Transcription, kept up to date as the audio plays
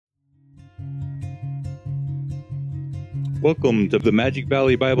Welcome to the Magic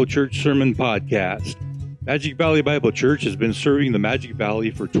Valley Bible Church Sermon Podcast. Magic Valley Bible Church has been serving the Magic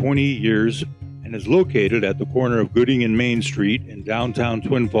Valley for 20 years and is located at the corner of Gooding and Main Street in downtown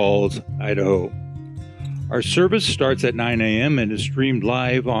Twin Falls, Idaho. Our service starts at 9 a.m. and is streamed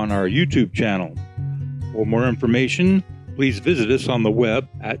live on our YouTube channel. For more information, please visit us on the web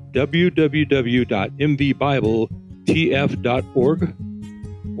at www.mvbibletf.org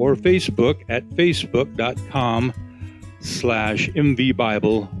or Facebook at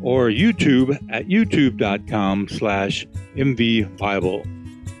facebook.com/mvbible or YouTube at youtube.com/mvbible.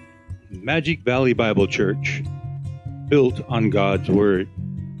 Magic Valley Bible Church, built on God's Word.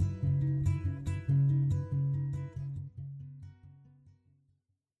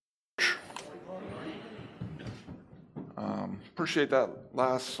 Appreciate that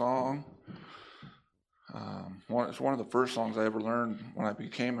last song. It's one of the first songs I ever learned when I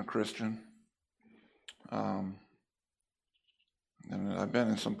became a Christian. And I've been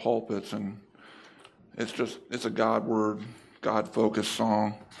in some pulpits, and it's a God word, God-focused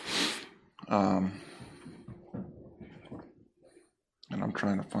song. And I'm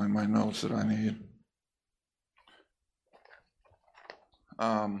trying to find my notes that I need.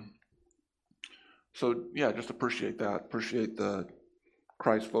 So yeah, just appreciate that. Appreciate the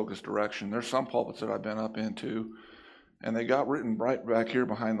Christ-focused direction. There's some pulpits that I've been up into, and they got written right back here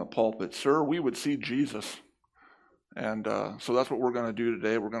behind the pulpit, "Sir, we would see Jesus." And so that's what we're going to do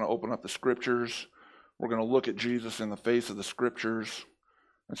today. We're going to open up the Scriptures. We're going to look at Jesus in the face of the Scriptures.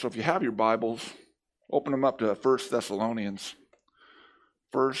 And so if you have your Bibles, open them up to 1 Thessalonians.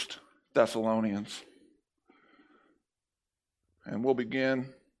 1 Thessalonians. And we'll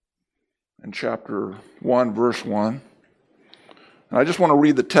begin in chapter 1, verse 1. And I just want to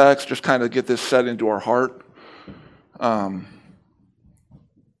read the text, just kind of get this set into our heart,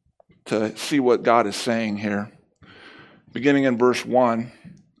 to see what God is saying here. Beginning in verse 1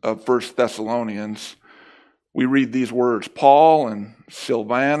 of 1 Thessalonians, we read these words: Paul and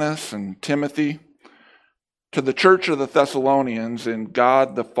Silvanus and Timothy, to the church of the Thessalonians in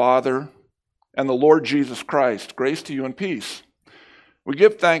God the Father and the Lord Jesus Christ, grace to you and peace. We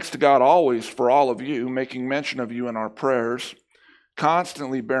give thanks to God always for all of you, making mention of you in our prayers,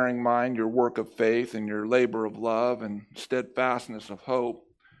 constantly bearing in mind your work of faith and your labor of love and steadfastness of hope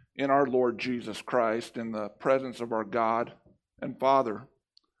in our Lord Jesus Christ, in the presence of our God and Father,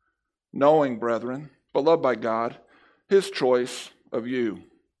 knowing, brethren, beloved by God, his choice of you.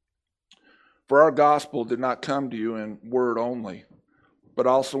 For our gospel did not come to you in word only, but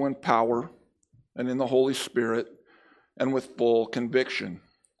also in power and in the Holy Spirit and with full conviction,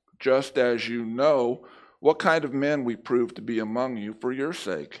 just as you know what kind of men we proved to be among you for your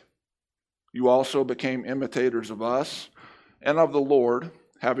sake. You also became imitators of us and of the Lord,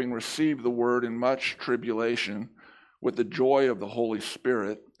 having received the word in much tribulation with the joy of the Holy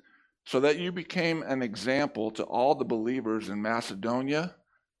Spirit, so that you became an example to all the believers in Macedonia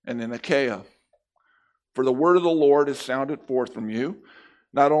and in Achaia. For the word of the Lord is sounded forth from you,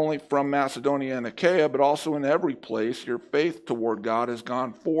 not only from Macedonia and Achaia, but also in every place your faith toward God has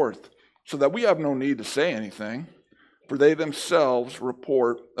gone forth, so that we have no need to say anything, for they themselves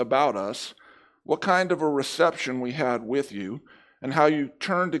report about us what kind of a reception we had with you, and how you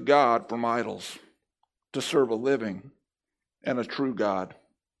turned to God from idols, to serve a living and a true God,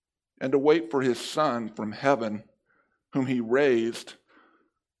 and to wait for his Son from heaven, whom he raised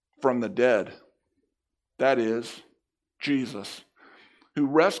from the dead, that is, Jesus, who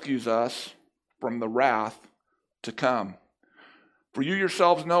rescues us from the wrath to come. For you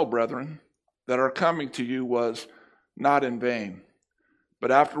yourselves know, brethren, that our coming to you was not in vain. But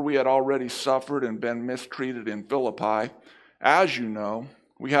after we had already suffered and been mistreated in Philippi, as you know,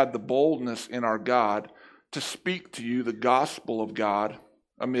 we had the boldness in our God to speak to you the gospel of God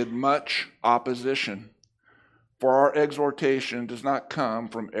amid much opposition. For our exhortation does not come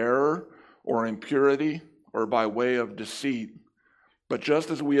from error or impurity or by way of deceit, but just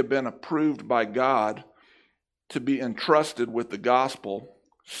as we have been approved by God to be entrusted with the gospel,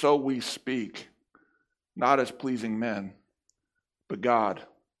 so we speak, not as pleasing men, but God,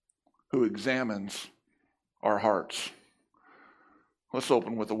 who examines our hearts. Let's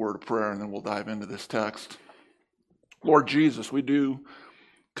open with a word of prayer, and then we'll dive into this text. Lord Jesus, we do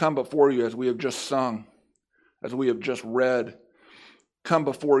come before you as we have just sung, as we have just read, come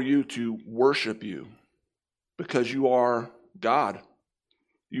before you to worship you, because you are God.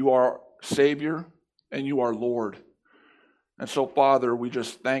 You are Savior, and you are Lord. And so, Father, we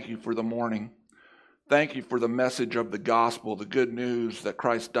just thank you for the morning. Thank you for the message of the gospel, the good news that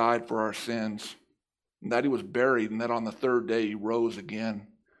Christ died for our sins, and that he was buried, and that on the third day he rose again.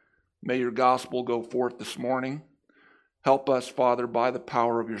 May your gospel go forth this morning. Help us, Father, by the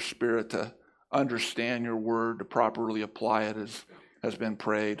power of your Spirit to understand your word, to properly apply it as has been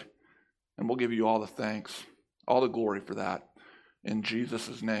prayed. And we'll give you all the thanks, all the glory for that. In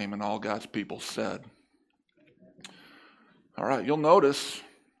Jesus' name, and all God's people said. All right, you'll notice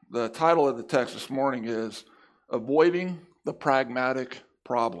the title of the text this morning is Avoiding the Pragmatic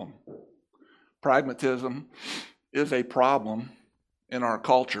Problem. Pragmatism is a problem in our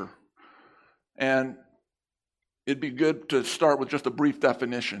culture. And it'd be good to start with just a brief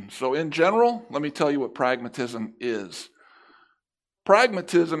definition. So in general, let me tell you what pragmatism is.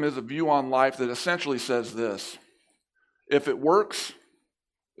 Pragmatism is a view on life that essentially says this: if it works,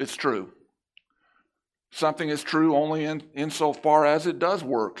 it's true. Something is true only insofar as it does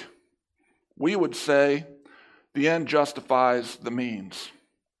work. We would say the end justifies the means.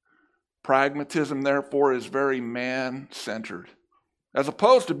 Pragmatism, therefore, is very man-centered, as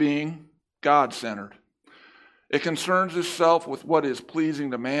opposed to being God-centered. It concerns itself with what is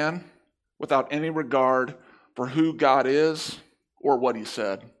pleasing to man without any regard for who God is or what he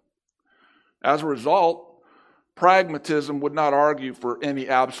said. As a result, pragmatism would not argue for any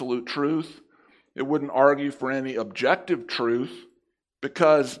absolute truth. It wouldn't argue for any objective truth,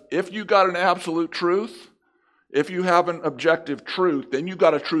 because if you got an absolute truth, if you have an objective truth, then you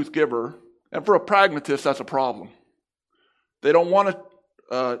got a truth giver. And for a pragmatist, that's a problem. They don't want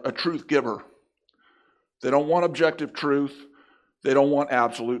a truth giver. They don't want objective truth. They don't want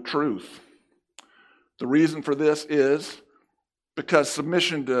absolute truth. The reason for this is because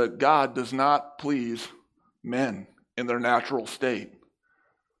submission to God does not please men in their natural state.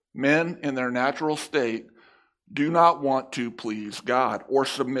 Men in their natural state do not want to please God or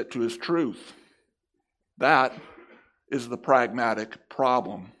submit to his truth. That is the pragmatic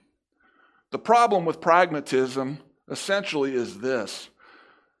problem. The problem with pragmatism essentially is this: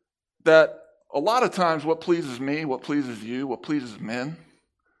 that a lot of times what pleases me, what pleases you, what pleases men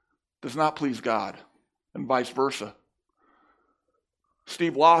does not please God, and vice versa.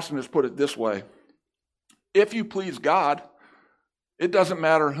 Steve Lawson has put it this way: if you please God, it doesn't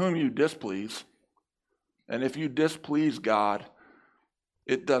matter whom you displease. And if you displease God,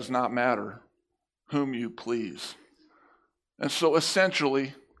 it does not matter whom you please. And so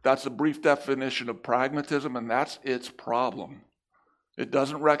essentially, that's a brief definition of pragmatism, and that's its problem. It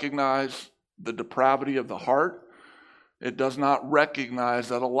doesn't recognize the depravity of the heart. It does not recognize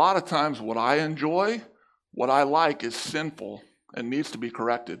that a lot of times what I enjoy, what I like, is sinful and needs to be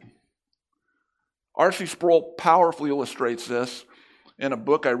corrected. R.C. Sproul powerfully illustrates this in a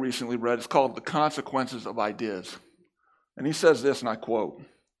book I recently read. It's called The Consequences of Ideas. And he says this, and I quote,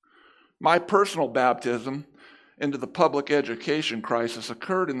 "My personal baptism into the public education crisis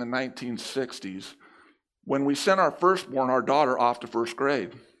occurred in the 1960s when we sent our firstborn, our daughter, off to first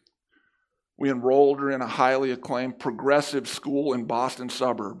grade. We enrolled her in a highly acclaimed progressive school in Boston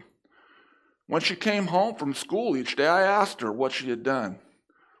suburb. When she came home from school each day, I asked her what she had done.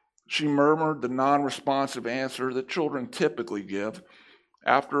 She murmured the non-responsive answer that children typically give.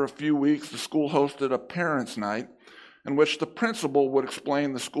 After a few weeks, the school hosted a parents' night in which the principal would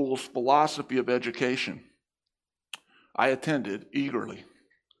explain the school's philosophy of education. I attended eagerly.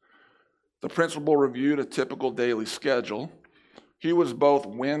 The principal reviewed a typical daily schedule. He was both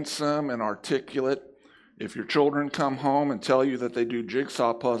winsome and articulate. If your children come home and tell you that they do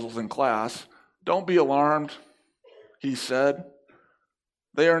jigsaw puzzles in class, don't be alarmed, he said.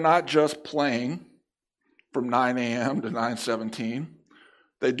 They are not just playing from 9 a.m. to 9:17.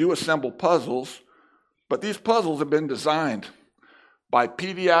 They do assemble puzzles, but these puzzles have been designed by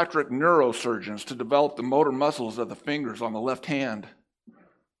pediatric neurosurgeons to develop the motor muscles of the fingers on the left hand."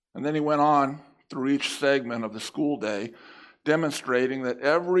 And then he went on through each segment of the school day, demonstrating that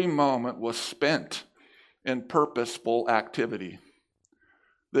every moment was spent in purposeful activity.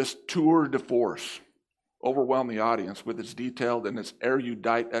 This tour de force overwhelmed the audience with its detailed and its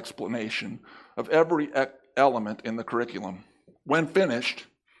erudite explanation of every element in the curriculum. When finished,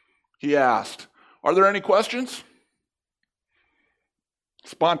 he asked, "Are there any questions?"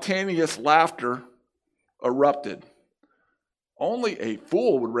 Spontaneous laughter erupted. Only a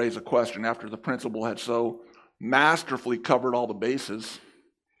fool would raise a question after the principal had so masterfully covered all the bases.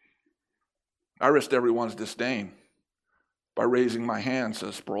 I risked everyone's disdain by raising my hand,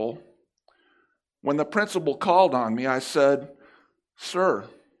 says Sproul. When the principal called on me, I said, "Sir,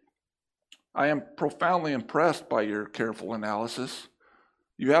 I am profoundly impressed by your careful analysis.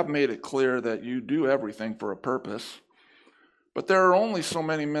 You have made it clear that you do everything for a purpose, but there are only so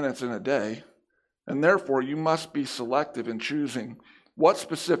many minutes in a day, and therefore you must be selective in choosing what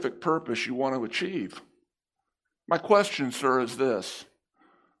specific purpose you want to achieve. My question, sir, is this: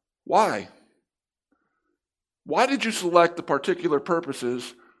 why? Why did you select the particular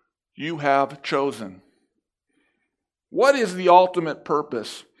purposes you have chosen? What is the ultimate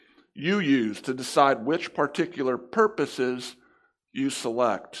purpose you use to decide which particular purposes you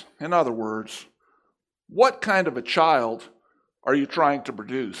select? In other words, what kind of a child are you trying to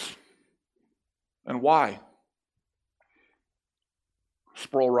produce? And why?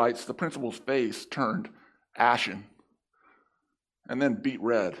 Sproul writes, the principal's face turned ashen and then beet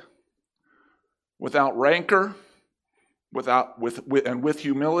red. Without rancor, with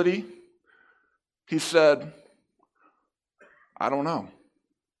humility, he said, I don't know.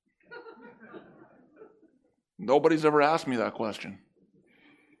 Nobody's ever asked me that question.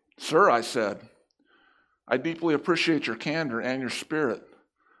 Sir, I said, I deeply appreciate your candor and your spirit,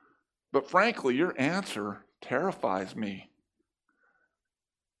 but frankly, your answer terrifies me.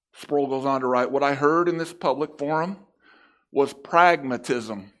 Sproul goes on to write, what I heard in this public forum was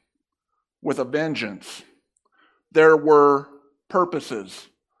pragmatism with a vengeance. There were purposes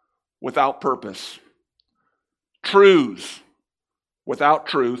without purpose, truths without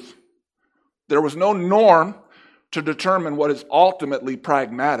truth. There was no norm to determine what is ultimately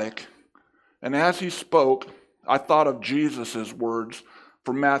pragmatic. And as he spoke, I thought of Jesus' words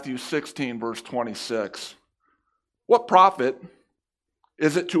from Matthew 16, verse 26. What profit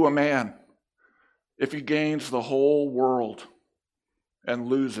is it to a man if he gains the whole world and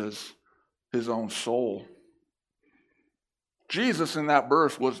loses his own soul? Jesus in that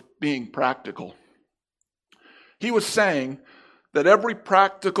verse was being practical. He was saying that every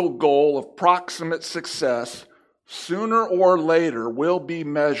practical goal of proximate success sooner or later will be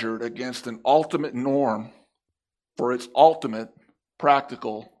measured against an ultimate norm for its ultimate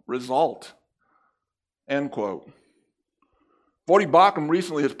practical result. End quote. Voddie Baucham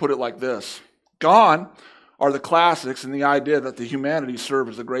recently has put it like this. Gone are the classics and the idea that the humanities serve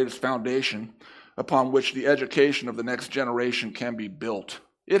as the greatest foundation upon which the education of the next generation can be built.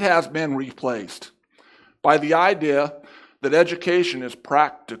 It has been replaced by the idea that education is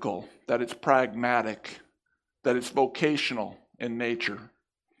practical, that it's pragmatic, that it's vocational in nature,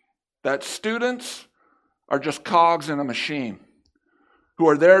 that students are just cogs in a machine who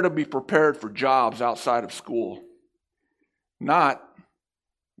are there to be prepared for jobs outside of school, not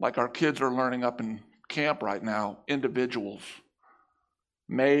like our kids are learning up in camp right now, individuals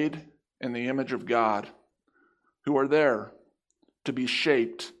made in the image of God who are there to be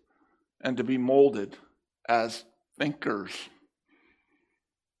shaped and to be molded as thinkers.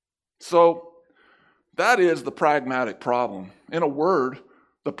 So that is the pragmatic problem. In a word,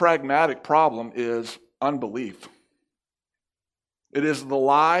 the pragmatic problem is unbelief. It is the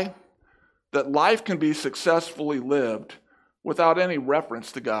lie that life can be successfully lived without any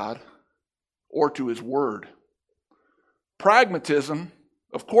reference to God or to His Word. Pragmatism,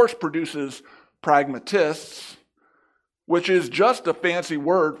 of course, produces pragmatists, which is just a fancy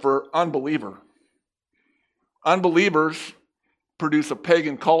word for unbeliever. Unbelievers produce a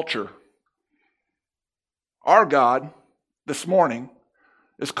pagan culture. Our God, this morning,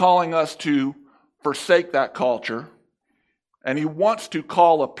 is calling us to forsake that culture, and He wants to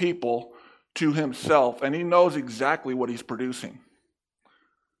call a people to Himself, and He knows exactly what He's producing.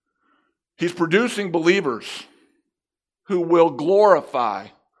 He's producing believers who will glorify,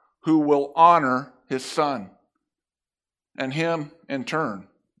 who will honor His Son, and Him in turn.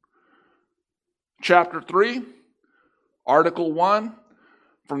 Chapter 3, Article 1,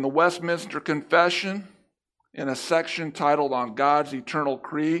 from the Westminster Confession, in a section titled On God's Eternal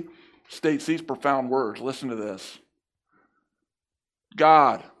Creed, states these profound words. Listen to this.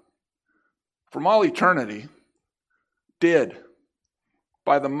 God, from all eternity, did,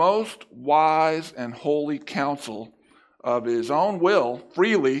 by the most wise and holy counsel of His own will,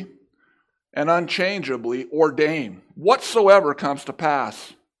 freely and unchangeably ordain whatsoever comes to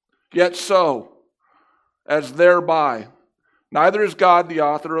pass. Yet so, as thereby, neither is God the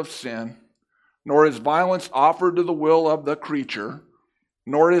author of sin, nor is violence offered to the will of the creature,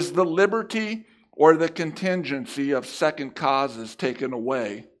 nor is the liberty or the contingency of second causes taken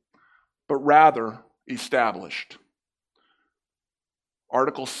away, but rather established.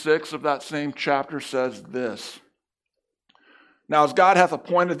 Article 6 of that same chapter says this. Now as God hath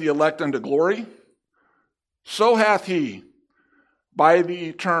appointed the elect unto glory, so hath He, by the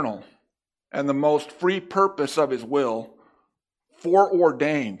eternal and the most free purpose of His will,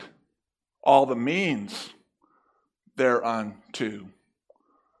 foreordained all the means thereunto.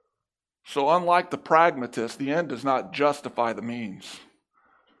 So unlike the pragmatist, the end does not justify the means.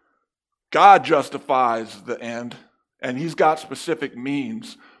 God justifies the end, and He's got specific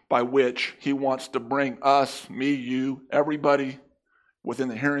means by which He wants to bring us, me, you, everybody within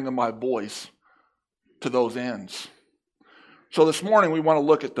the hearing of my voice to those ends. So this morning we want to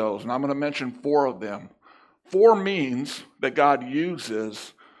look at those, and I'm going to mention 4 of them. 4 means that God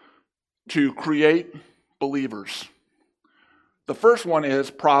uses to create believers. The first one is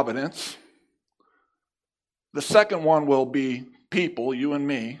providence. The second one will be people, you and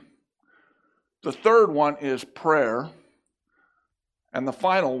me. The third one is prayer. And the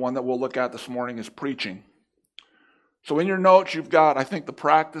final one that we'll look at this morning is preaching. So in your notes, you've got, I think, the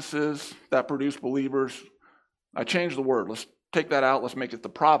practices that produce believers. I changed the word. Let's take that out. Let's make it the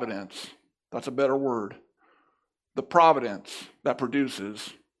providence. That's a better word. The providence that produces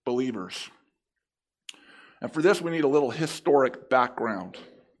believers. And for this, we need a little historic background.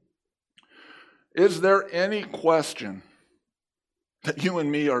 Is there any question that you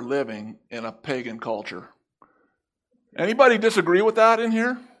and me are living in a pagan culture? Anybody disagree with that in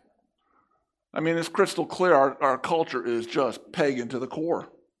here? I mean, it's crystal clear. Our culture is just pagan to the core.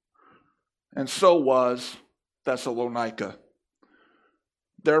 And so was Thessalonica.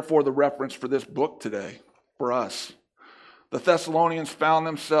 Therefore, the reference for this book today, for us. The Thessalonians found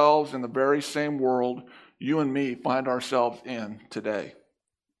themselves in the very same world you and me find ourselves in today.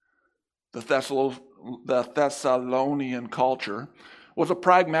 The Thessalonian culture was a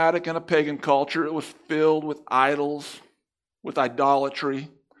pragmatic and a pagan culture. It was filled with idols, with idolatry.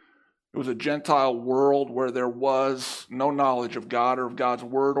 It was a Gentile world where there was no knowledge of God or of God's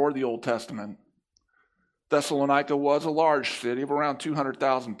word or the Old Testament. Thessalonica was a large city of around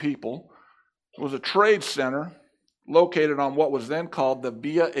 200,000 people. It was a trade center located on what was then called the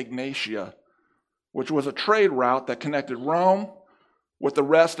Via Egnatia, which was a trade route that connected Rome with the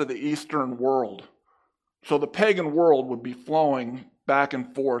rest of the Eastern world. So the pagan world would be flowing back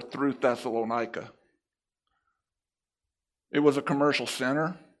and forth through Thessalonica. It was a commercial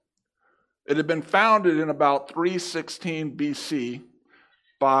center. It had been founded in about 316 BC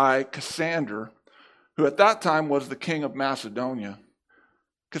by Cassander, who at that time was the king of Macedonia.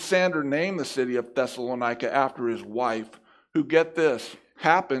 Cassander named the city of Thessalonica after his wife, who, get this,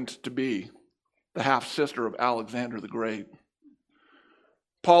 happened to be the half-sister of Alexander the Great.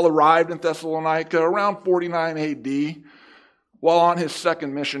 Paul arrived in Thessalonica around 49 AD while on his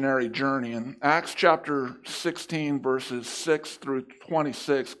second missionary journey. And Acts chapter 16, verses 6 through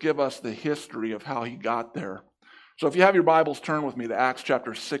 26 give us the history of how he got there. So if you have your Bibles, turn with me to Acts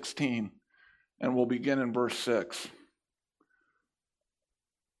chapter 16, and we'll begin in verse 6.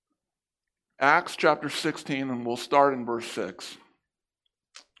 Acts chapter 16, and we'll start in verse 6.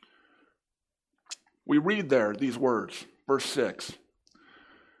 We read there these words, verse 6.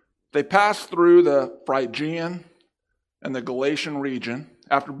 They passed through the Phrygian and the Galatian region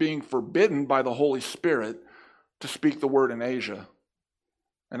after being forbidden by the Holy Spirit to speak the word in Asia.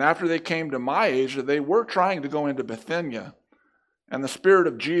 And after they came to Mysia, they were trying to go into Bithynia, and the Spirit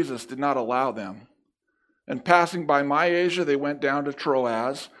of Jesus did not allow them. And passing by Mysia, they went down to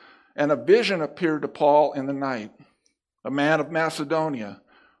Troas, and a vision appeared to Paul in the night. A man of Macedonia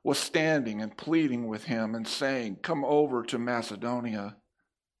was standing and pleading with him and saying, "Come over to Macedonia,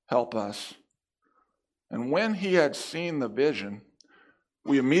 help us." And when he had seen the vision,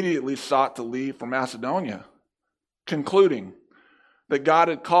 we immediately sought to leave for Macedonia, concluding that God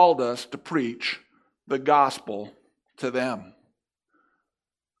had called us to preach the gospel to them.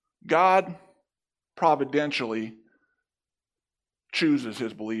 God providentially chooses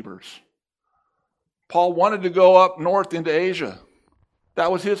his believers. Paul wanted to go up north into Asia.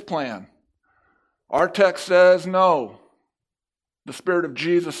 That was his plan. Our text says no. The Spirit of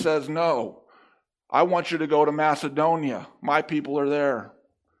Jesus says no. I want you to go to Macedonia. My people are there.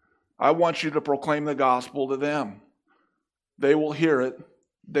 I want you to proclaim the gospel to them. They will hear it.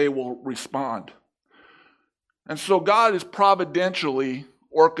 They will respond. And so God is providentially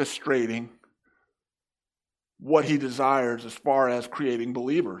orchestrating what he desires as far as creating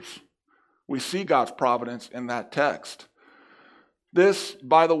believers. We see God's providence in that text. This,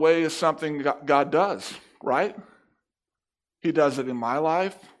 by the way, is something God does, right? He does it in my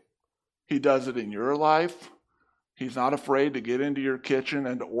life. He does it in your life. He's not afraid to get into your kitchen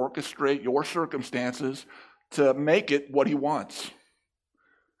and to orchestrate your circumstances to make it what he wants.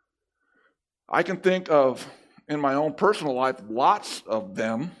 I can think of, in my own personal life, lots of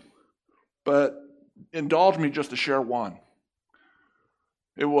them, but indulge me just to share one.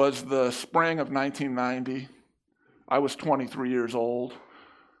 It was the spring of 1990. I was 23 years old.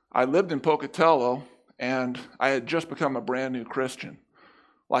 I lived in Pocatello, and I had just become a brand new Christian.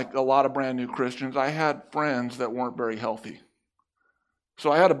 Like a lot of brand new Christians, I had friends that weren't very healthy.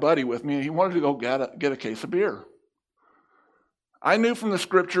 So I had a buddy with me, and he wanted to go get a case of beer. I knew from the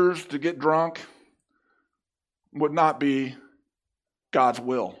scriptures to get drunk would not be God's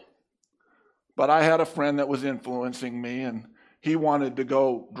will. But I had a friend that was influencing me, and he wanted to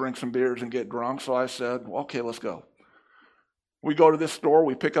go drink some beers and get drunk, so I said, well, okay, let's go. We go to this store,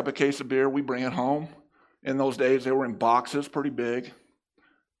 we pick up a case of beer, we bring it home. In those days, they were in boxes, pretty big.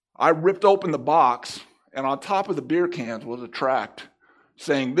 I ripped open the box, and on top of the beer cans was a tract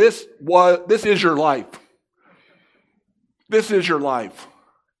saying, this is your life. This is your life.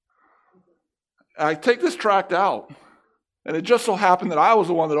 I take this tract out, and it just so happened that I was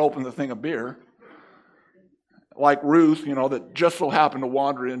the one that opened the thing of beer. Like Ruth, that just so happened to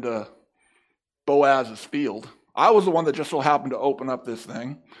wander into Boaz's field. I was the one that just so happened to open up this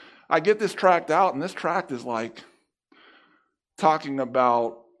thing. I get this tract out, and this tract is like talking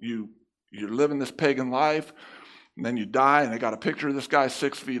about you're living this pagan life, and then you die, and they got a picture of this guy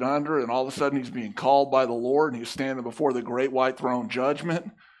 6 feet under, and all of a sudden he's being called by the Lord, and he's standing before the great white throne judgment,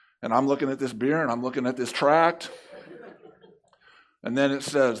 and I'm looking at this beer, and I'm looking at this tract, and then it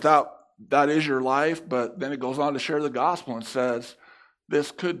says, that is your life, but then it goes on to share the gospel and says, this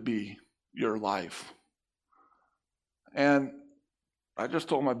could be your life. And I just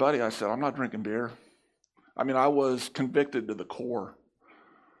told my buddy, I said, I'm not drinking beer. I was convicted to the core.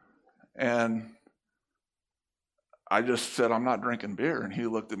 And I just said, I'm not drinking beer. And he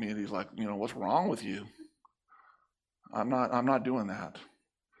looked at me and he's like, what's wrong with you? I'm not doing that.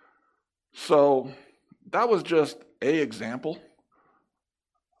 So that was just an example.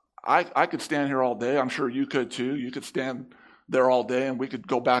 I could stand here all day. I'm sure you could too. You could stand there all day and we could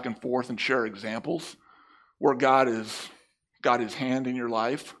go back and forth and share examples where God has got his hand in your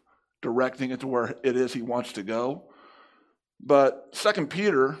life, directing it to where it is he wants to go. But 2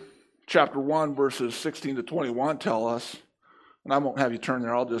 Peter chapter 1, verses 16 to 21 tell us, and I won't have you turn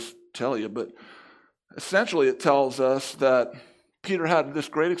there, I'll just tell you, but essentially it tells us that Peter had this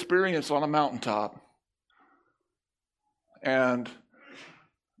great experience on a mountaintop, and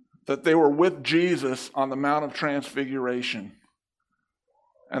that they were with Jesus on the Mount of Transfiguration,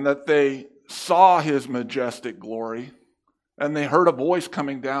 and that they saw his majestic glory, and they heard a voice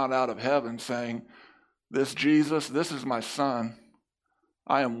coming down out of heaven saying, this Jesus, this is my son.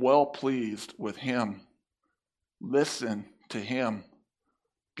 I am well pleased with him. Listen to him.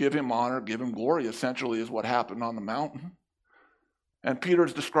 Give him honor, give him glory, essentially is what happened on the mountain. And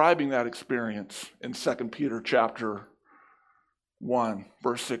Peter's describing that experience in 2 Peter chapter 1,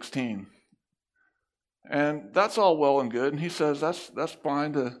 verse 16. And that's all well and good. And he says that's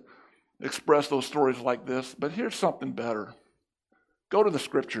fine to express those stories like this, but here's something better. Go to the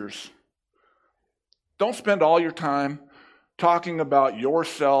scriptures. Don't spend all your time talking about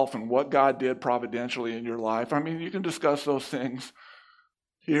yourself and what God did providentially in your life. You can discuss those things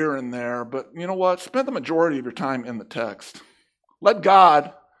here and there, but you know what? Spend the majority of your time in the text. Let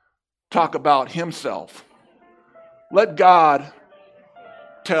God talk about himself. Let God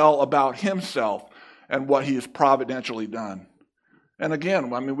tell about himself and what he has providentially done. And again,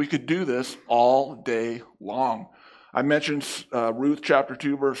 we could do this all day long. I mentioned Ruth chapter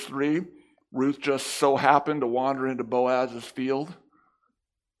 2, verse 3. Ruth just so happened to wander into Boaz's field.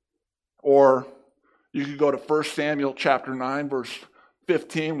 Or you could go to 1 Samuel chapter 9, verse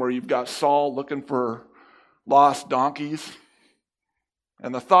 15, where you've got Saul looking for lost donkeys.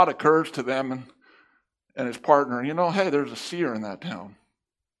 And the thought occurs to them and his partner, hey, there's a seer in that town.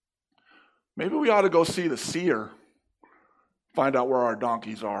 Maybe we ought to go see the seer, find out where our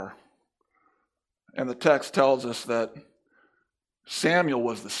donkeys are. And the text tells us that Samuel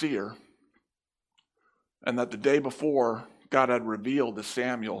was the seer, and that the day before, God had revealed to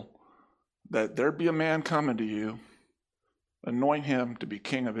Samuel that there'd be a man coming to you, anoint him to be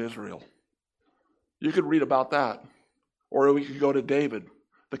king of Israel. You could read about that. Or we could go to David,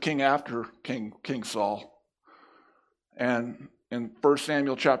 the king after King Saul. And in 1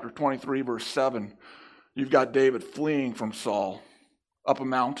 Samuel chapter 23, verse 7, you've got David fleeing from Saul up a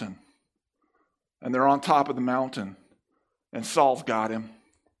mountain. And they're on top of the mountain. And Saul's got him.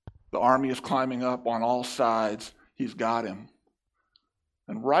 The army is climbing up on all sides. He's got him.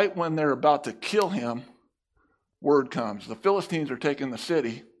 And right when they're about to kill him, word comes. The Philistines are taking the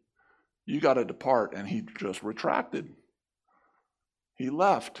city. You got to depart. And he just retracted. He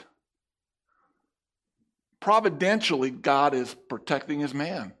left. Providentially, God is protecting his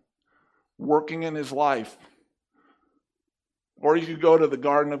man, working in his life. Or you could go to the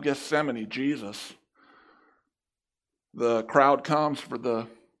Garden of Gethsemane, Jesus. The crowd comes for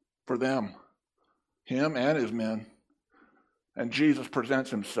them, him and his men. And Jesus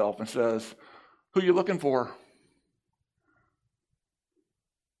presents himself and says, who are you looking for?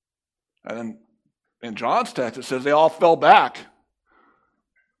 And in John's text, it says they all fell back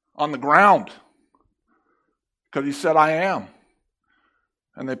on the ground because he said, I am.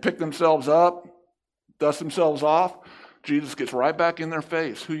 And they picked themselves up dust themselves off. Jesus gets right back in their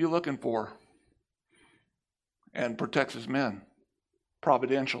face. Who you looking for? And protects his men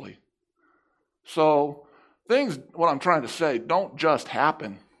providentially. So things, what I'm trying to say, don't just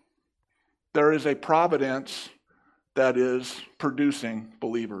happen. There is a providence that is producing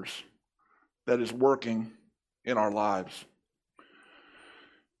believers, that is working in our lives.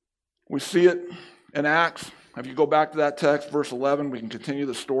 We see it in Acts. If you go back to that text, verse 11, we can continue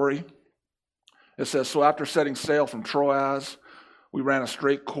the story. It says, so after setting sail from Troas, we ran a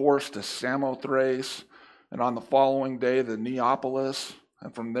straight course to Samothrace, and on the following day to Neapolis,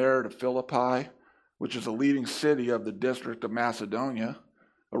 and from there to Philippi, which is a leading city of the district of Macedonia,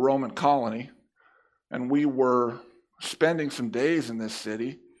 a Roman colony. And we were spending some days in this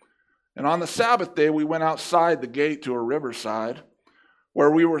city. And on the Sabbath day, we went outside the gate to a riverside,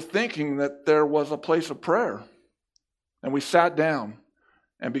 where we were thinking that there was a place of prayer. And we sat down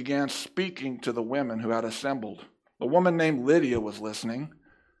and began speaking to the women who had assembled. A woman named Lydia was listening.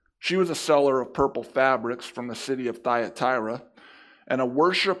 She was a seller of purple fabrics from the city of Thyatira and a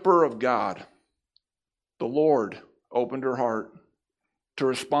worshiper of God. The Lord opened her heart to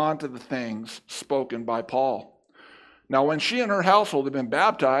respond to the things spoken by Paul. Now, when she and her household had been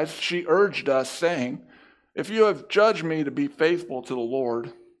baptized, she urged us, saying, if you have judged me to be faithful to the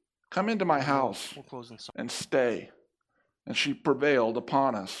Lord, come into my house and stay. And she prevailed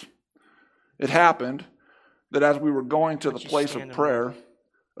upon us. It happened that as we were going to the place of prayer,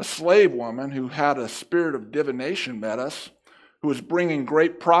 a slave woman who had a spirit of divination met us, who was bringing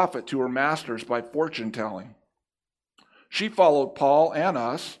great profit to her masters by fortune telling. She followed Paul and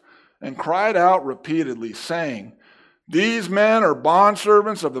us and cried out repeatedly, saying, these men are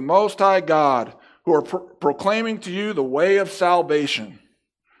bondservants of the Most High God, who are proclaiming to you the way of salvation.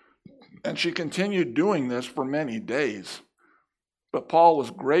 And she continued doing this for many days. But Paul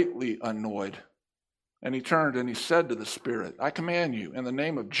was greatly annoyed. And he turned and he said to the spirit, I command you in the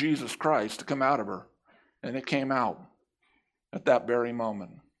name of Jesus Christ to come out of her. And it came out at that very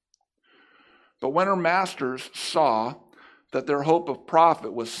moment. But when her masters saw that their hope of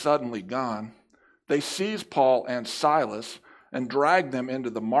profit was suddenly gone, they seized Paul and Silas and dragged them into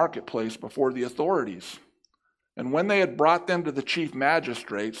the marketplace before the authorities. And when they had brought them to the chief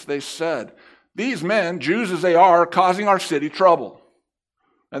magistrates, they said, these men, Jews as they are causing our city trouble.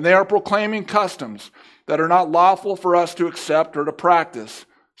 And they are proclaiming customs that are not lawful for us to accept or to practice,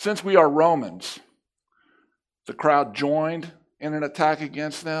 since we are Romans. The crowd joined in an attack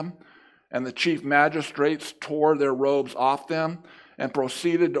against them, and the chief magistrates tore their robes off them and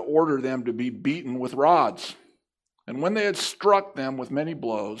proceeded to order them to be beaten with rods. And when they had struck them with many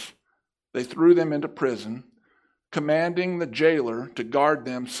blows, they threw them into prison, commanding the jailer to guard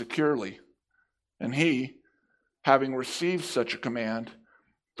them securely. And he, having received such a command,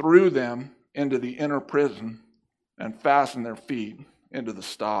 threw them into the inner prison and fastened their feet into the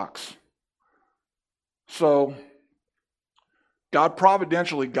stocks. So, God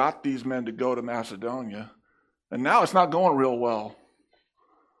providentially got these men to go to Macedonia, and now it's not going real well.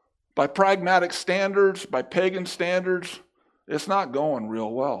 By pragmatic standards, by pagan standards, it's not going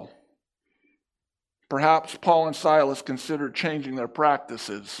real well. Perhaps Paul and Silas considered changing their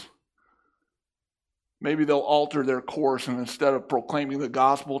practices. Maybe they'll alter their course and instead of proclaiming the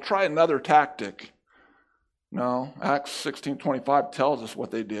gospel, try another tactic. No, Acts 16:25 tells us what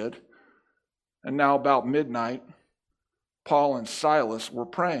they did. And now about midnight, Paul and Silas were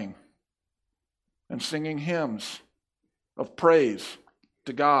praying and singing hymns of praise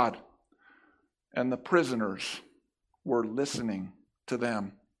to God. And the prisoners were listening to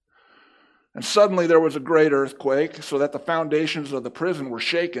them. And suddenly there was a great earthquake, so that the foundations of the prison were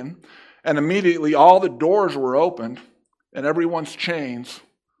shaken. And immediately all the doors were opened, and everyone's chains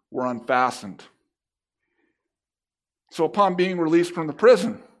were unfastened. So upon being released from the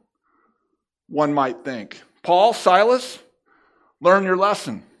prison, one might think, Paul, Silas, learn your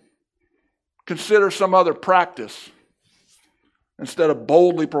lesson. Consider some other practice instead of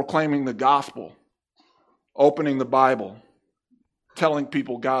boldly proclaiming the gospel, opening the Bible, telling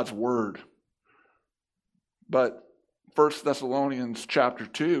people God's word. But 1 Thessalonians chapter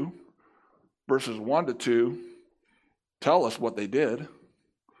 2, verses 1 to 2, tell us what they did.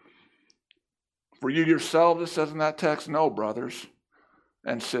 For you yourselves, it says in that text, know, brothers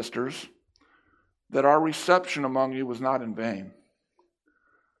and sisters, that our reception among you was not in vain.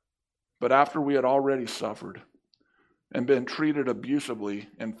 But after we had already suffered and been treated abusively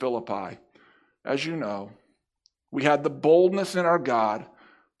in Philippi, as you know, we had the boldness in our God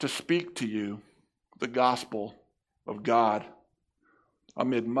to speak to you the gospel of God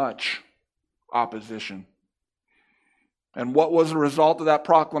amid much opposition. And what was the result of that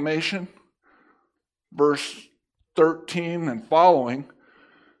proclamation? verse 13 and following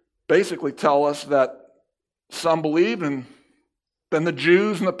basically tell us that some believed, and then the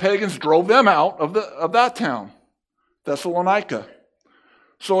Jews and the pagans drove them out of that town, Thessalonica.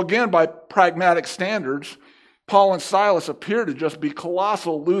 So again, by pragmatic standards, Paul and Silas appear to just be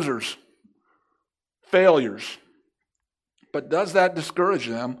colossal losers, failures. But does that discourage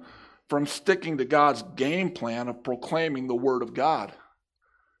them from sticking to God's game plan of proclaiming the Word of God?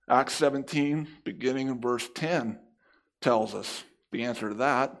 Acts 17, beginning in verse 10, tells us the answer to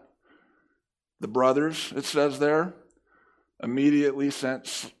that. The brothers, it says there, immediately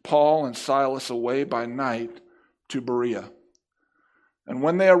sent Paul and Silas away by night to Berea. And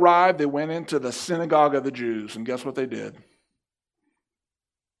when they arrived, they went into the synagogue of the Jews. And guess what they did?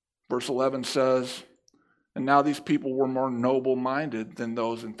 Verse 11 says, and now these people were more noble-minded than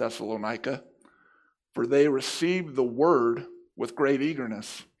those in Thessalonica, for they received the word with great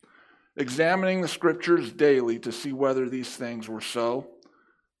eagerness, examining the scriptures daily to see whether these things were so.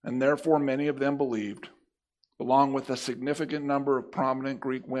 And therefore many of them believed, along with a significant number of prominent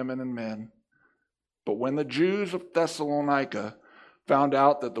Greek women and men. But when the Jews of Thessalonica found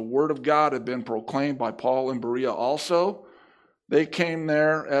out that the word of God had been proclaimed by Paul in Berea also, they came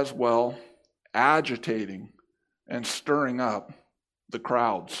there as well, agitating and stirring up the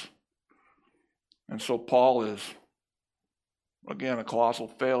crowds. And so Paul is, again, a colossal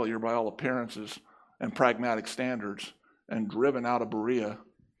failure by all appearances and pragmatic standards, and driven out of Berea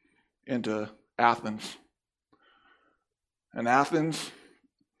into Athens. And Athens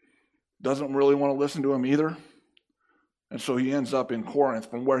doesn't really want to listen to him either. And so he ends up in Corinth,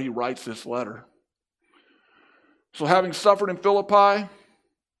 from where he writes this letter. So having suffered in Philippi,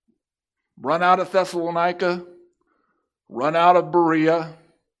 run out of Thessalonica, run out of Berea,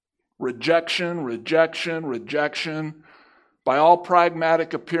 rejection, by all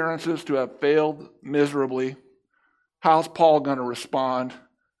pragmatic appearances to have failed miserably, how's Paul going to respond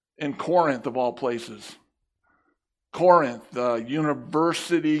in Corinth of all places? Corinth, the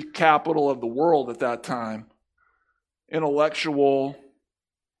university capital of the world at that time, intellectual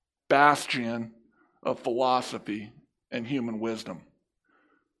bastion of philosophy and human wisdom.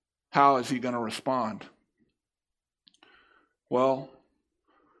 How is he going to respond? Well,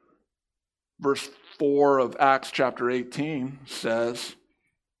 verse 4 of Acts chapter 18 says,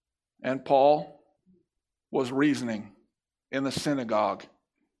 and Paul was reasoning in the synagogue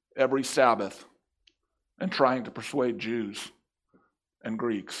every Sabbath and trying to persuade Jews and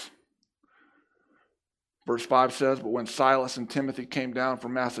Greeks. Verse 5 says, but when Silas and Timothy came down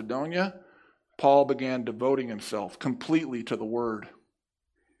from Macedonia, Paul began devoting himself completely to the word,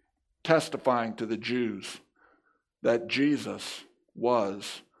 testifying to the Jews that Jesus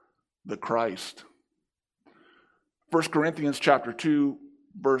was the Christ. 1 Corinthians chapter 2,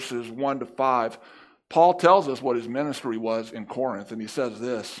 verses 1 to 5, Paul tells us what his ministry was in Corinth, and he says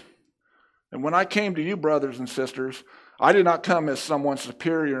this, and when I came to you, brothers and sisters, I did not come as someone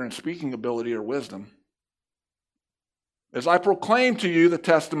superior in speaking ability or wisdom, as I proclaimed to you the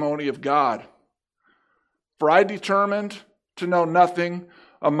testimony of God. For I determined to know nothing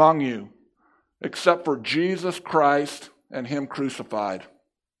among you except for Jesus Christ and him crucified.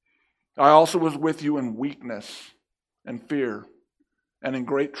 I also was with you in weakness and fear and in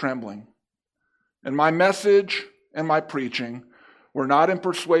great trembling. And my message and my preaching were not in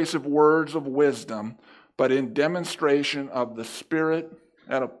persuasive words of wisdom, but in demonstration of the Spirit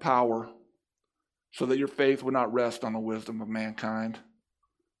and of power, so that your faith would not rest on the wisdom of mankind,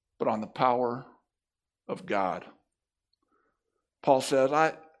 but on the power of God. Paul says,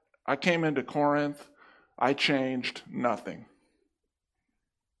 I came into Corinth, I changed nothing.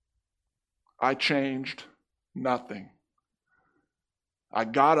 I changed nothing. I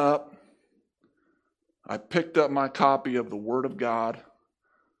got up, I picked up my copy of the Word of God,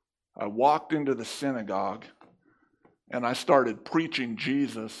 I walked into the synagogue, and I started preaching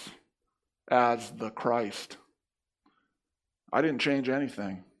Jesus as the Christ. I didn't change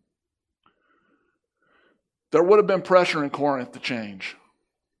anything. There would have been pressure in Corinth to change.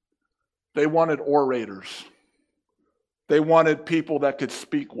 They wanted orators. They wanted people that could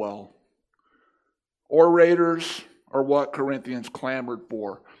speak well. Orators are what Corinthians clamored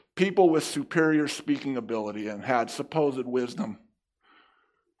for. People with superior speaking ability and had supposed wisdom.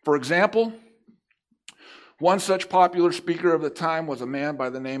 For example, one such popular speaker of the time was a man by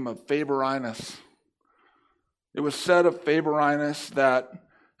the name of Favorinus. It was said of Favorinus that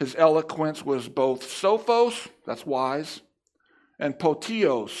his eloquence was both sophos, that's wise, and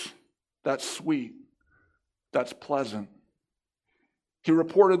potios, that's sweet, that's pleasant. He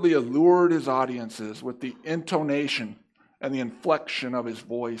reportedly allured his audiences with the intonation and the inflection of his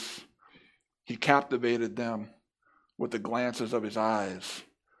voice. He captivated them with the glances of his eyes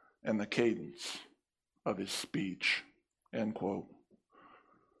and the cadence of his speech. End quote.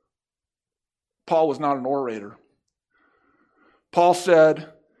 Paul was not an orator. Paul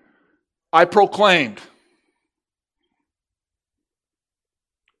said, I proclaimed.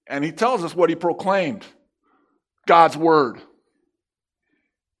 And he tells us what he proclaimed. God's word.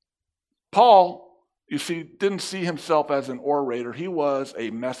 Paul, you see, didn't see himself as an orator. He was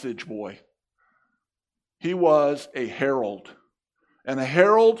a message boy. He was a herald. And a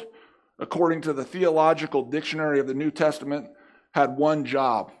herald, according to the Theological Dictionary of the New Testament, had one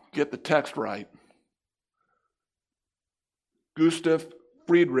job: get the text right. Gustav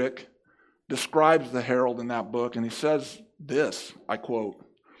Friedrich describes the herald in that book, and he says this, I quote,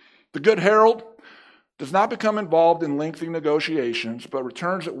 "The good herald does not become involved in lengthy negotiations, but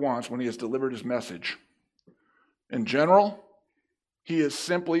returns at once when he has delivered his message. In general, he is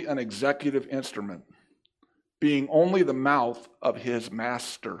simply an executive instrument, being only the mouth of his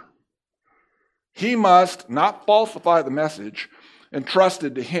master. He must not falsify the message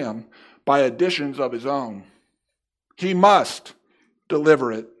entrusted to him by additions of his own. He must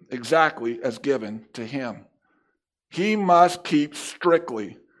deliver it exactly as given to him. He must keep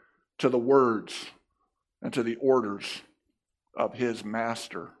strictly to the words and to the orders of his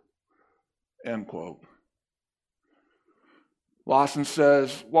master." End quote. Lawson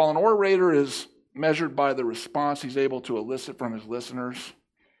says, while an orator is measured by the response he's able to elicit from his listeners,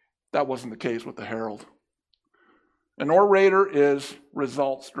 that wasn't the case with the herald. An orator is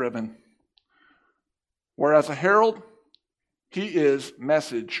results-driven, whereas a herald, he is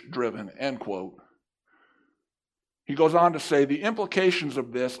message-driven, end quote. He goes on to say, the implications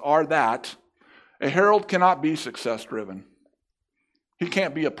of this are that a herald cannot be success-driven. He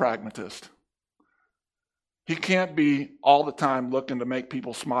can't be a pragmatist. He can't be all the time looking to make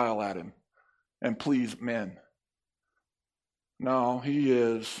people smile at him and please men. No, he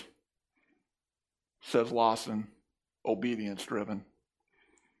is, says Lawson, obedience-driven.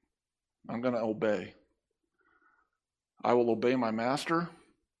 I'm going to obey. I will obey my master.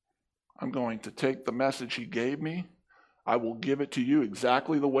 I'm going to take the message he gave me. I will give it to you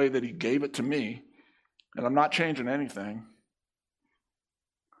exactly the way that he gave it to me. And I'm not changing anything.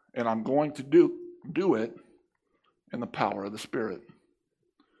 And I'm going to do it in the power of the Spirit.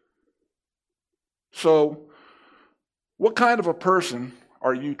 So, what kind of a person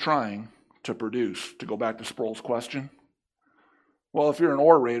are you trying to produce? To go back to Sproul's question. Well, if you're an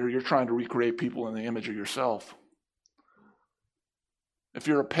orator, you're trying to recreate people in the image of yourself. If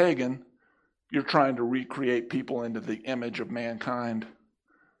you're a pagan, you're trying to recreate people into the image of mankind.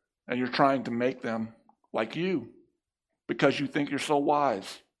 And you're trying to make them like you because you think you're so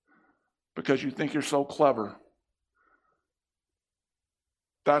wise, because you think you're so clever.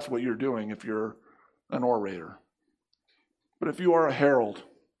 That's what you're doing if you're an orator. But if you are a herald,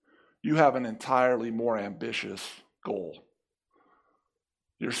 you have an entirely more ambitious goal.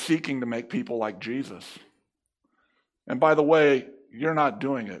 You're seeking to make people like Jesus. And by the way, you're not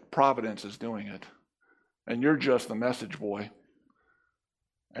doing it. Providence is doing it. And you're just the message boy.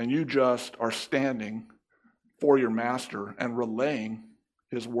 And you just are standing for your master and relaying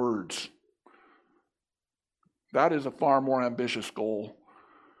his words. That is a far more ambitious goal.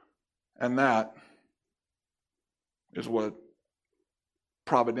 And that is what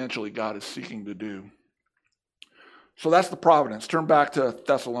providentially God is seeking to do. So that's the providence. Turn back to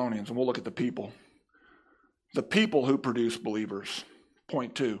Thessalonians and we'll look at the people. The people who produce believers.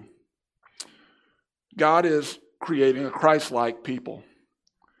 Point 2. God is creating a Christ-like people.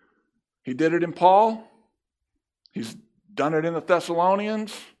 He did it in Paul. He's done it in the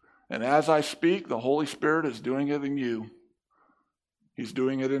Thessalonians. And as I speak, the Holy Spirit is doing it in you. He's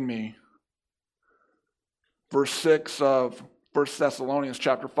doing it in me. Verse 6 of 1 Thessalonians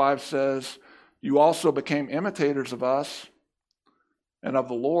chapter 5 says, "You also became imitators of us and of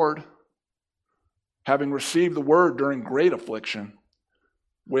the Lord, having received the word during great affliction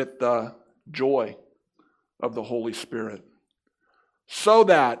with the joy of the Holy Spirit, so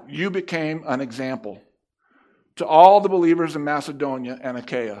that you became an example to all the believers in Macedonia and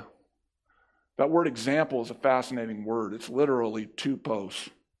Achaia." That word example is a fascinating word. It's literally tupos,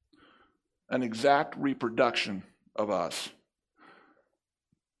 an exact reproduction of us.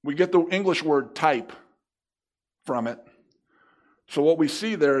 We get the English word type from it. So what we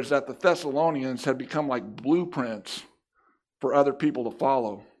see there is that the Thessalonians had become like blueprints for other people to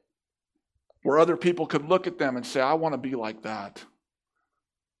follow, where other people could look at them and say, I want to be like that.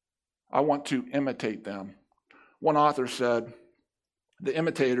 I want to imitate them. One author said, the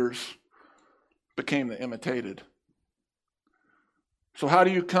imitators became the imitated. So how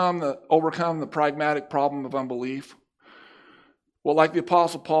do you overcome the pragmatic problem of unbelief? Well, like the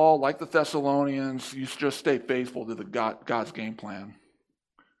Apostle Paul, like the Thessalonians, you just stay faithful to God's game plan.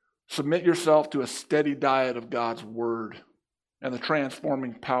 Submit yourself to a steady diet of God's word and the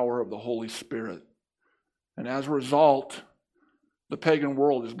transforming power of the Holy Spirit. And as a result, the pagan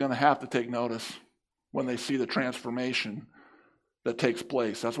world is going to have to take notice when they see the transformation that takes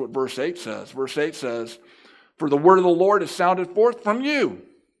place. That's what verse 8 says. Verse 8 says, "For the word of the Lord is sounded forth from you,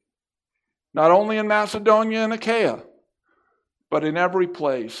 not only in Macedonia and Achaia, but in every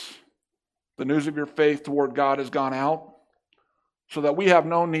place. The news of your faith toward God has gone out, so that we have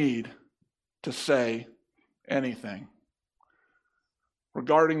no need to say anything."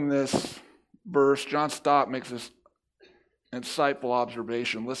 Regarding this verse, John Stott makes this insightful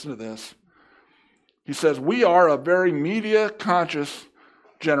observation. Listen to this. He says, "We are a very media-conscious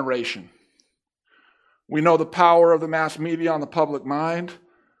generation. We know the power of the mass media on the public mind.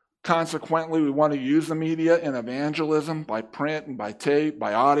 Consequently, we want to use the media in evangelism by print and by tape,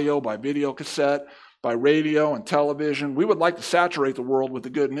 by audio, by video cassette, by radio and television. We would like to saturate the world with the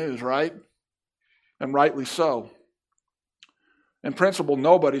good news, right? And rightly so. In principle,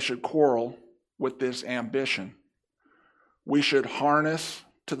 nobody should quarrel with this ambition. We should harness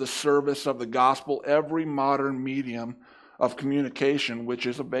to the service of the gospel every modern medium of communication which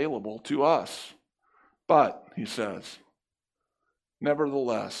is available to us. But," he says,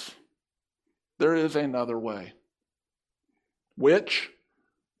 "nevertheless, there is another way, which,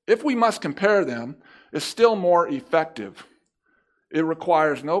 if we must compare them, is still more effective. It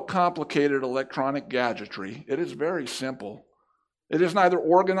requires no complicated electronic gadgetry. It is very simple. It is neither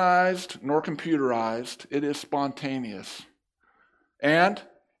organized nor computerized. It is spontaneous. And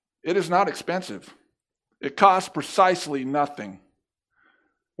it is not expensive. It costs precisely nothing.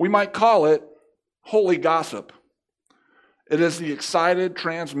 We might call it holy gossip. It is the excited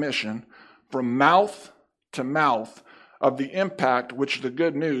transmission from mouth to mouth of the impact which the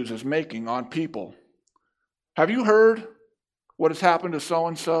good news is making on people. Have you heard what has happened to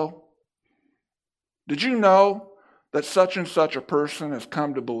so-and-so? Did you know that such and such a person has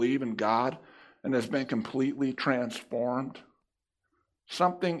come to believe in God and has been completely transformed?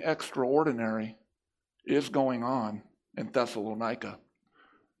 Something extraordinary is going on in Thessalonica.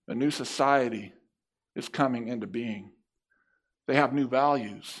 A new society is coming into being. They have new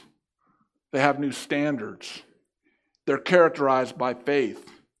values. They have new standards. They're characterized by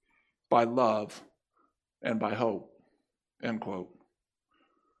faith, by love, and by hope." End quote.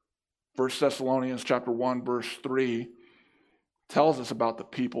 1 Thessalonians chapter 1, verse 3 tells us about the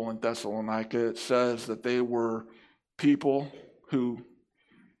people in Thessalonica. It says that they were people who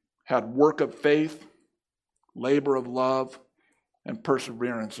had work of faith, labor of love, and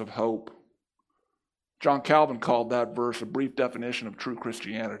perseverance of hope. John Calvin called that verse a brief definition of true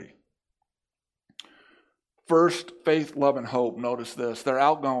Christianity. First, faith, love, and hope. Notice this. They're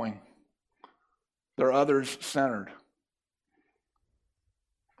outgoing. They're others-centered.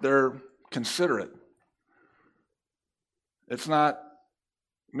 They're considerate. It's not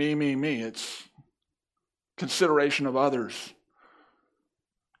me, me, me. It's consideration of others.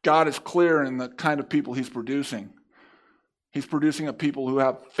 God is clear in the kind of people he's producing. He's producing a people who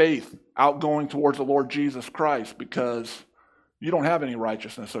have faith, outgoing towards the Lord Jesus Christ, because you don't have any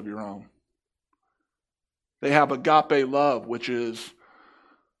righteousness of your own. They have agape love, which is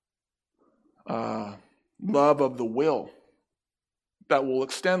love of the will, that will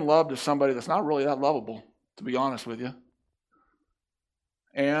extend love to somebody that's not really that lovable, to be honest with you.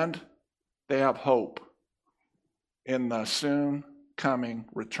 And they have hope in the soon coming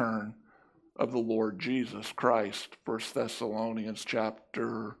return of the Lord Jesus Christ. 1 Thessalonians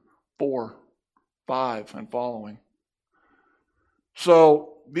chapter 4, 5 and following.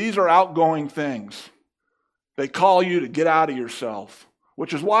 So these are outgoing things. They call you to get out of yourself,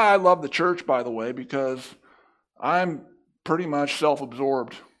 which is why I love the church, by the way, because I'm pretty much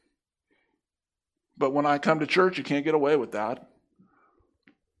self-absorbed. But when I come to church, you can't get away with that.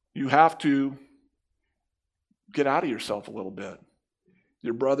 You have to get out of yourself a little bit.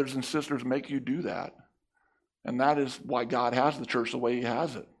 Your brothers and sisters make you do that. And that is why God has the church the way he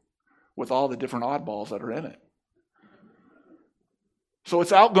has it, with all the different oddballs that are in it. So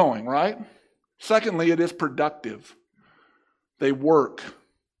it's outgoing, right? Secondly, it is productive. They work.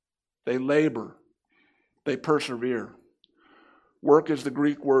 They labor. They persevere. Work is the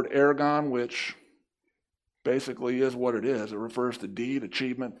Greek word ergon, which basically is what it is. It refers to deed,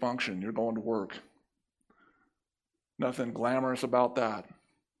 achievement, function. You're going to work. Nothing glamorous about that.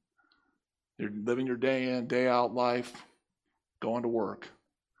 You're living your day in, day out life, going to work.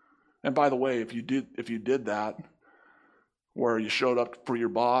 And by the way, if you did that, where you showed up for your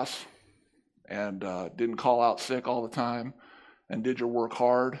boss and didn't call out sick all the time and did your work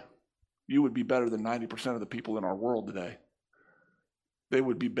hard, you would be better than 90% of the people in our world today. They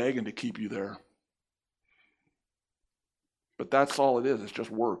would be begging to keep you there. But that's all it is. It's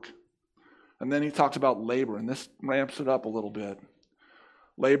just work. And then he talks about labor, and this ramps it up a little bit.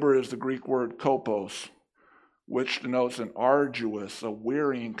 Labor is the Greek word kopos, which denotes an arduous, a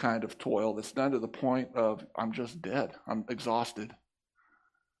wearying kind of toil that's done to the point of, I'm just dead. I'm exhausted.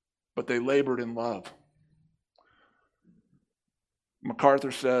 But they labored in love.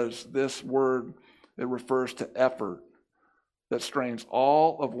 MacArthur says this word, it refers to effort that strains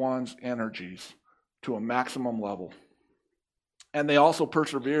all of one's energies to a maximum level. And they also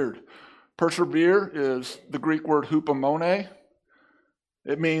persevered. Persevere is the Greek word hupomone.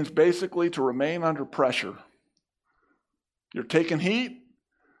 It means basically to remain under pressure. You're taking heat,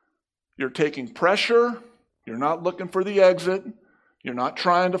 you're taking pressure, you're not looking for the exit, you're not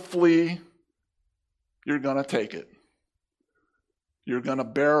trying to flee, you're going to take it. You're going to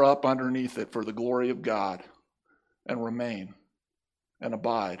bear up underneath it for the glory of God and remain and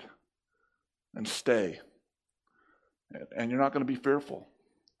abide and stay. And you're not going to be fearful.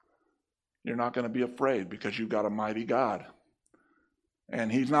 You're not going to be afraid because you've got a mighty God.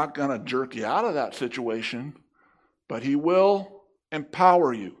 And he's not going to jerk you out of that situation, but he will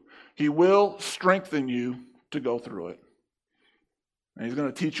empower you. He will strengthen you to go through it. And he's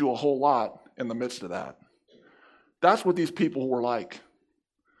going to teach you a whole lot in the midst of that. That's what these people were like.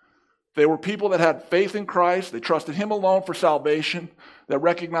 They were people that had faith in Christ. They trusted him alone for salvation. That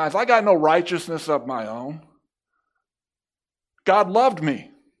recognized, I got no righteousness of my own. God loved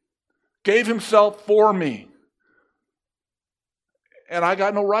me, gave himself for me. And I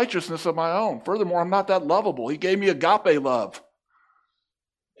got no righteousness of my own. Furthermore, I'm not that lovable. He gave me agape love.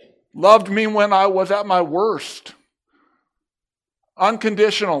 Loved me when I was at my worst.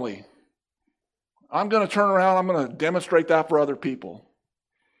 Unconditionally. I'm going to turn around. I'm going to demonstrate that for other people.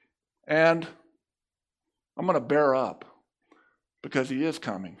 And I'm going to bear up because he is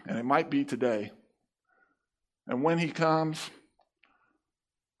coming. And it might be today. And when he comes,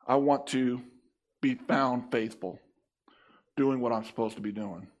 I want to be found faithful, doing what I'm supposed to be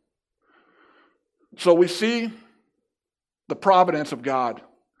doing. So we see the providence of God,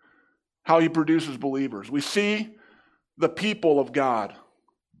 how he produces believers. We see the people of God,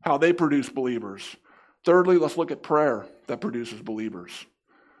 how they produce believers. Thirdly, let's look at prayer that produces believers.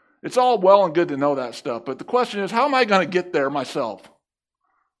 It's all well and good to know that stuff, but the question is, how am I going to get there myself?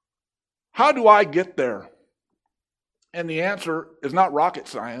 How do I get there? And the answer is not rocket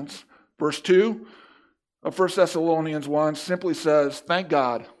science. Verse 2 of 1 Thessalonians 1 simply says, thank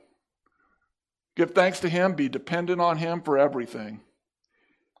God. Give thanks to him, be dependent on him for everything,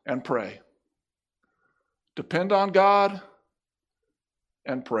 and pray. Depend on God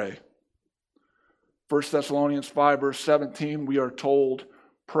and pray. 1 Thessalonians 5 verse 17, we are told,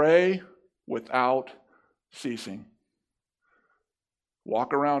 pray without ceasing.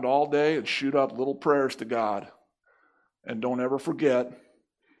 Walk around all day and shoot up little prayers to God. And don't ever forget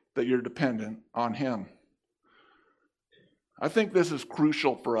that you're dependent on him. I think this is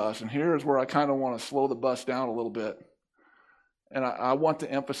crucial for us, and here is where I kind of want to slow the bus down a little bit. And I want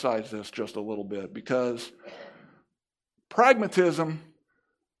to emphasize this just a little bit, because pragmatism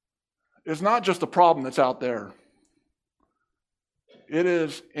is not just a problem that's out there. It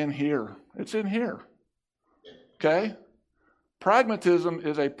is in here. It's in here. Okay? Pragmatism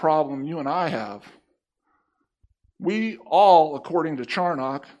is a problem you and I have. We all, according to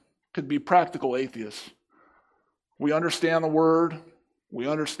Charnock, could be practical atheists. We understand the word. We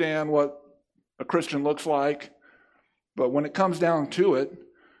understand what a Christian looks like. But when it comes down to it,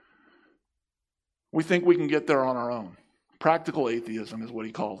 we think we can get there on our own. Practical atheism is what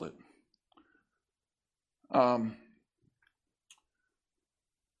he calls it.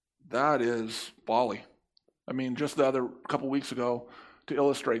 That is folly. I mean, just the other couple weeks ago, to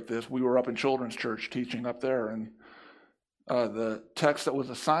illustrate this, we were up in children's church teaching up there, and the text that was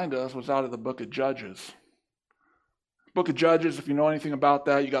assigned to us was out of the book of Judges. Book of Judges, if you know anything about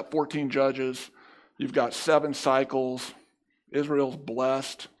that, you got 14 judges. You've got 7 cycles. Israel's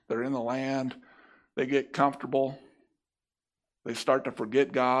blessed. They're in the land. They get comfortable. They start to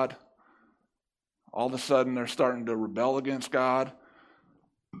forget God. All of a sudden, they're starting to rebel against God.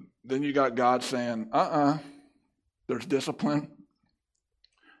 Then you got God saying, there's discipline.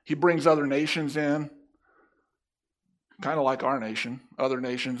 He brings other nations in, kind of like our nation, other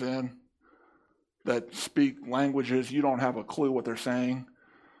nations in that speak languages you don't have a clue what they're saying.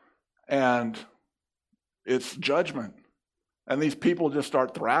 And it's judgment. And these people just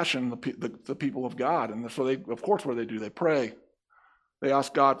start thrashing the people of God. And so they, of course, what do? They pray. They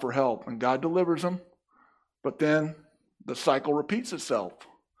ask God for help, and God delivers them. But then the cycle repeats itself.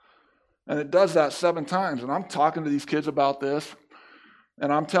 And it does that 7 times. And I'm talking to these kids about this,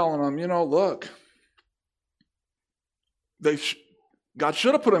 and I'm telling them, look, God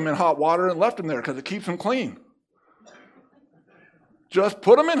should have put them in hot water and left them there because it keeps them clean. Just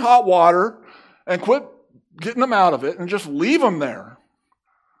put them in hot water and quit getting them out of it and just leave them there.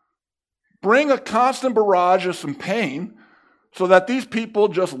 Bring a constant barrage of some pain so that these people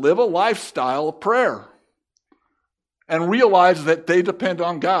just live a lifestyle of prayer and realize that they depend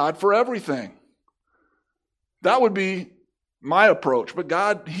on God for everything. That would be my approach. But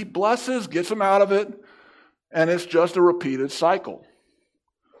God, He blesses, gets them out of it, and it's just a repeated cycle.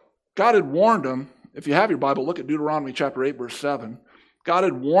 God had warned them. If you have your Bible, look at Deuteronomy chapter 8, verse 7. God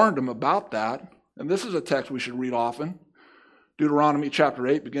had warned them about that. And this is a text we should read often. Deuteronomy chapter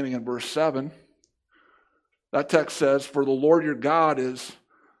 8, beginning in verse 7. That text says, "For the Lord your God is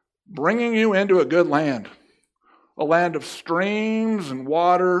bringing you into a good land, a land of streams and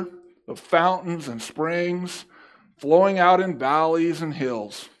water, of fountains and springs, flowing out in valleys and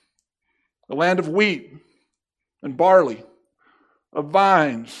hills, a land of wheat and barley, of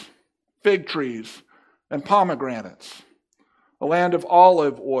vines, fig trees, and pomegranates, a land of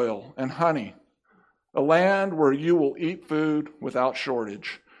olive oil and honey, a land where you will eat food without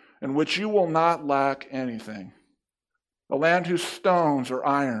shortage, in which you will not lack anything, a land whose stones are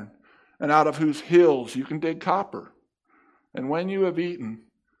iron, and out of whose hills you can dig copper. And when you have eaten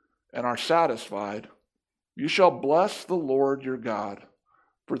and are satisfied, you shall bless the Lord your God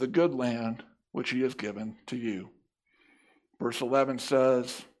for the good land which He has given to you." Verse 11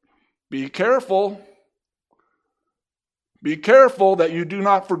 says, Be careful that you do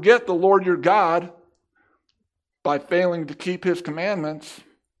not forget the Lord your God by failing to keep His commandments,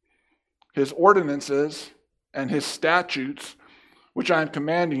 His ordinances, and His statutes, which I am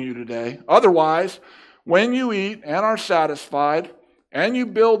commanding you today. Otherwise, when you eat and are satisfied, and you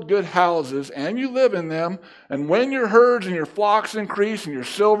build good houses, and you live in them, and when your herds and your flocks increase, and your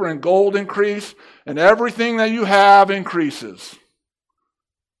silver and gold increase, and everything that you have increases,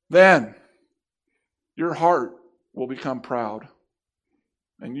 then your heart will become proud,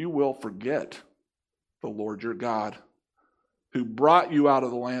 and you will forget the Lord your God, who brought you out of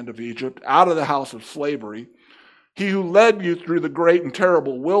the land of Egypt, out of the house of slavery, He who led you through the great and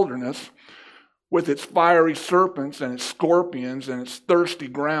terrible wilderness, with its fiery serpents and its scorpions and its thirsty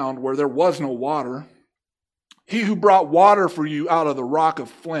ground where there was no water. He who brought water for you out of the rock of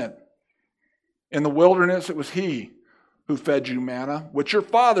flint. In the wilderness it was He who fed you manna, which your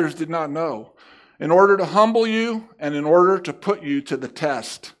fathers did not know, in order to humble you and in order to put you to the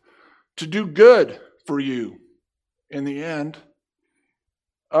test, to do good for you in the end.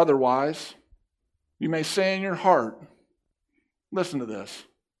 Otherwise, you may say in your heart, listen to this,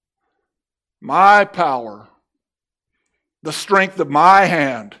 my power, the strength of my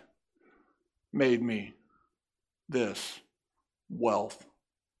hand made me this wealth.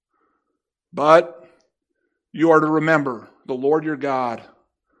 But you are to remember the Lord your God,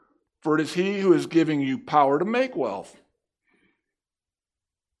 for it is He who is giving you power to make wealth.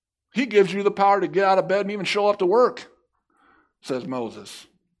 He gives you the power to get out of bed and even show up to work, says Moses.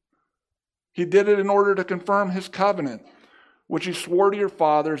 He did it in order to confirm His covenant, which He swore to your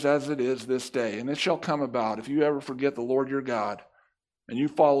fathers as it is this day. And it shall come about, if you ever forget the Lord your God, and you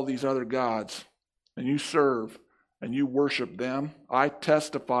follow these other gods, and you serve, and you worship them, I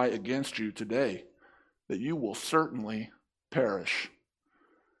testify against you today that you will certainly perish.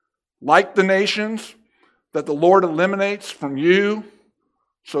 Like the nations that the Lord eliminates from you,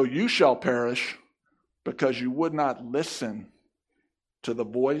 so you shall perish, because you would not listen to the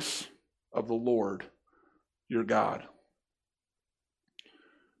voice of the Lord your God.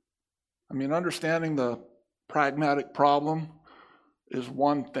 Understanding the pragmatic problem is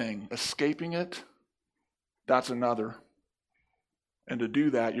one thing. Escaping it, that's another. And to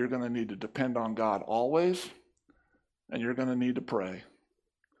do that, you're going to need to depend on God always, and you're going to need to pray.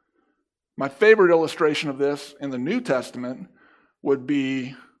 My favorite illustration of this in the New Testament would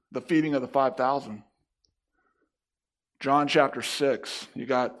be the feeding of the 5,000. John chapter 6, you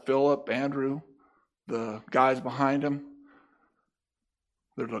got Philip, Andrew, the guys behind him.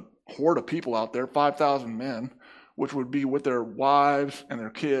 There's a horde of people out there, 5,000 men, which would be with their wives and their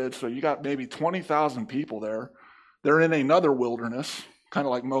kids. So you got maybe 20,000 people there. They're in another wilderness, kind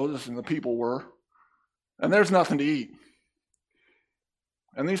of like Moses and the people were. And there's nothing to eat.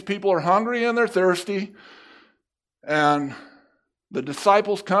 And these people are hungry and they're thirsty. And the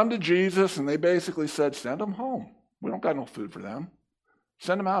disciples come to Jesus and they basically said, send them home. We don't got no food for them.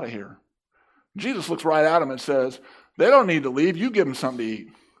 Send them out of here. Jesus looks right at them and says, they don't need to leave. You give them something to eat.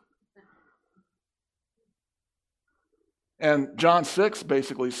 And John 6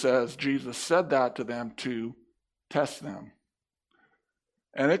 basically says Jesus said that to them to test them.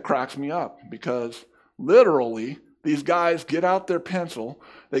 And it cracks me up because literally these guys get out their pencil,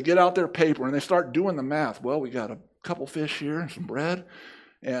 they get out their paper, and they start doing the math. Well, we got a couple fish here and some bread,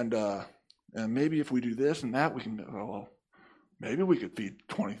 and maybe if we do this and that, we can, well, maybe we could feed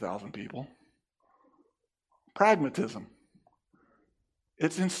 20,000 people. Pragmatism.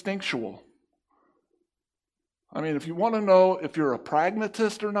 It's instinctual. I mean, if you want to know if you're a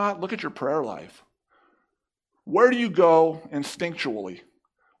pragmatist or not, look at your prayer life. Where do you go instinctually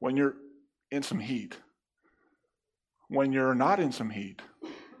when you're in some heat? When you're not in some heat?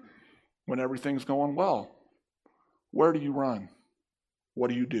 When everything's going well? Where do you run? What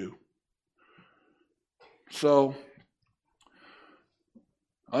do you do? So,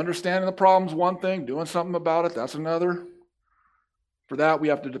 understanding the problem's one thing, doing something about it, that's another. For that, we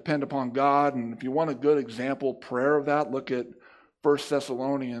have to depend upon God. And if you want a good example prayer of that, look at 1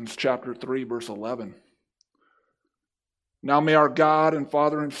 Thessalonians chapter 3, verse 11. Now may our God and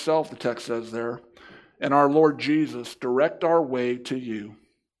Father himself, the text says there, and our Lord Jesus direct our way to you.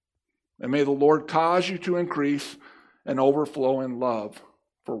 And may the Lord cause you to increase and overflow in love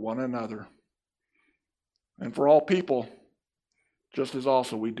for one another and for all people, just as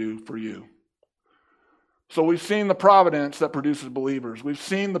also we do for you. So we've seen the providence that produces believers. We've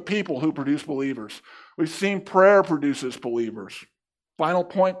seen the people who produce believers. We've seen prayer produces believers. Final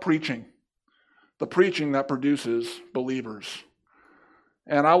point, preaching. The preaching that produces believers.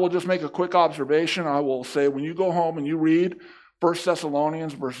 And I will just make a quick observation. I will say when you go home and you read 1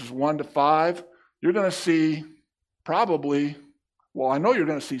 Thessalonians verses 1 to 5, you're going to see probably, I know you're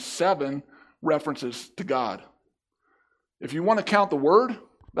going to see 7 references to God. If you want to count the word,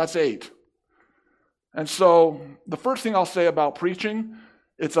 that's 8. And so the first thing I'll say about preaching,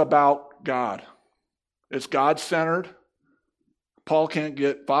 it's about God. It's God-centered. Paul can't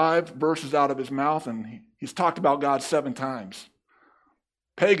get 5 verses out of his mouth, and he's talked about God 7 times.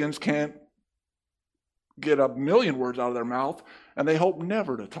 Pagans can't get 1,000,000 words out of their mouth, and they hope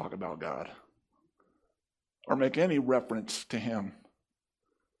never to talk about God or make any reference to him.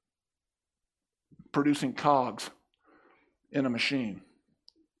 Producing cogs in a machine.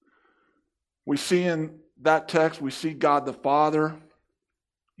 We see in that text, we see God the Father,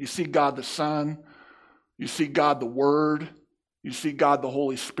 you see God the Son, you see God the Word, you see God the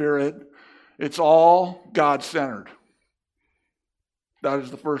Holy Spirit. It's all God-centered. That is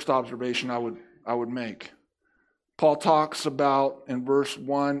the first observation I would make. Paul talks about, in verse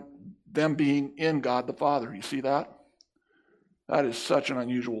 1, them being in God the Father. You see that? That is such an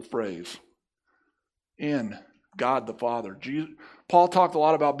unusual phrase. In God the Father. Paul talked a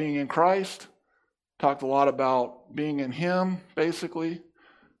lot about being in Christ, talked a lot about being in him, basically.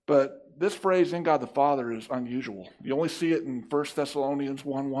 But this phrase, in God the Father, is unusual. You only see it in 1 Thessalonians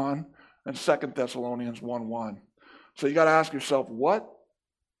 1:1 and 2 Thessalonians 1:1. So you got to ask yourself, what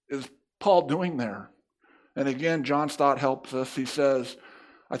is Paul doing there? And again, John Stott helps us. He says,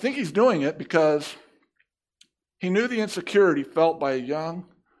 I think he's doing it because he knew the insecurity felt by a young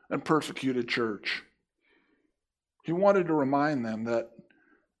and persecuted church. He wanted to remind them that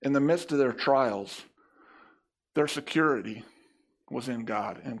in the midst of their trials, their security was in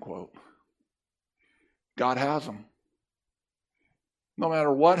God, end quote. God has them. No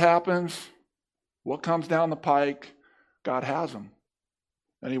matter what happens, what comes down the pike, God has them.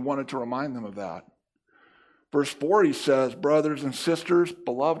 And he wanted to remind them of that. Verse 4, he says, brothers and sisters,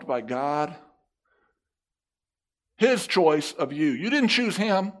 beloved by God, his choice of you. You didn't choose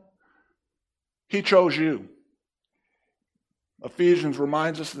him. He chose you. Ephesians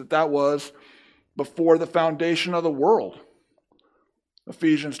reminds us that was before the foundation of the world.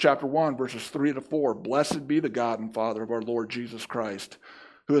 Ephesians chapter 1, verses 3 to 4. Blessed be the God and Father of our Lord Jesus Christ,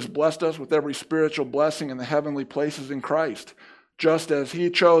 who has blessed us with every spiritual blessing in the heavenly places in Christ, just as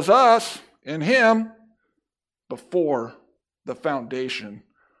he chose us in him before the foundation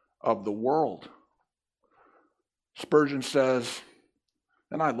of the world. Spurgeon says,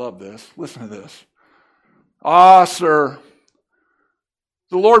 and I love this, listen to this. Ah, sir,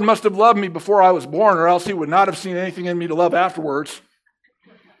 the Lord must have loved me before I was born, or else he would not have seen anything in me to love afterwards.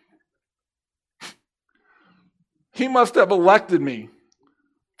 He must have elected me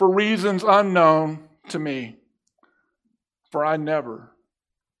for reasons unknown to me, for I never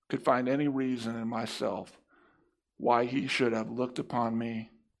could find any reason in myself why he should have looked upon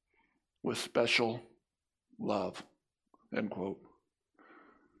me with special love, end quote.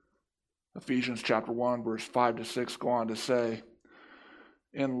 Ephesians chapter 1, verse 5 to 6 go on to say,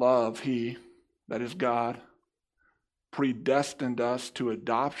 in love, he, that is God, predestined us to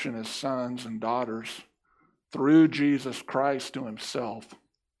adoption as sons and daughters through Jesus Christ to himself,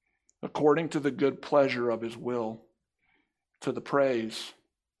 according to the good pleasure of his will, to the praise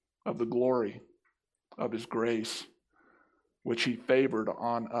of the glory of his grace, which he favored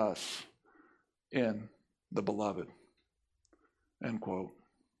on us in the beloved. End quote.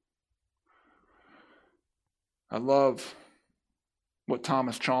 I love what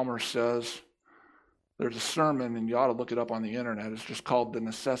Thomas Chalmers says. There's a sermon, and you ought to look it up on the internet. It's just called The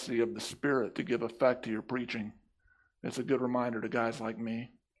Necessity of the Spirit to Give Effect to Your Preaching. It's a good reminder to guys like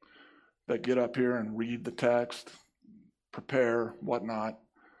me that get up here and read the text, prepare, whatnot.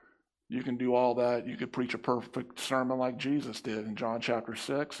 You can do all that. You could preach a perfect sermon like Jesus did in John chapter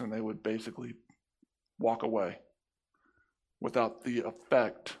 6, and they would basically walk away without the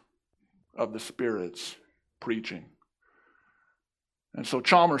effect of the Spirit's preaching. And so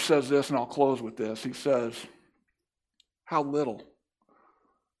Chalmers says this, and I'll close with this. He says, how little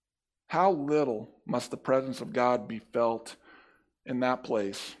must the presence of God be felt in that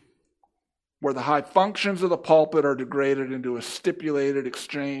place where the high functions of the pulpit are degraded into a stipulated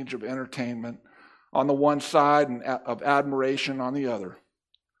exchange of entertainment on the one side and of admiration on the other.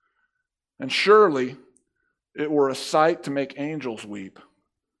 And surely it were a sight to make angels weep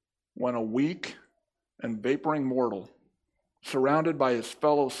when a weak and vaporing mortal, surrounded by his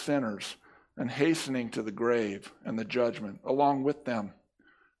fellow sinners and hastening to the grave and the judgment along with them,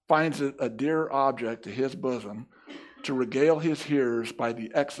 finds it a dear object to his bosom to regale his hearers by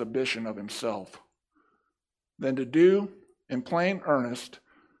the exhibition of himself, than to do in plain earnest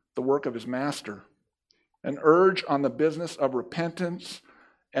the work of his master, and urge on the business of repentance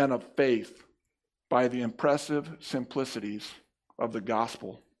and of faith by the impressive simplicities of the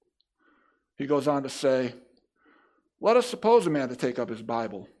gospel. He goes on to say, let us suppose a man to take up his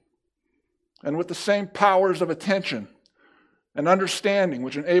Bible, and with the same powers of attention and understanding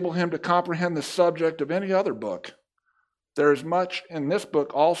which enable him to comprehend the subject of any other book, there is much in this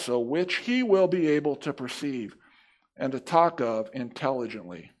book also which he will be able to perceive and to talk of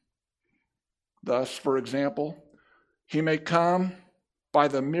intelligently. Thus, for example, he may come by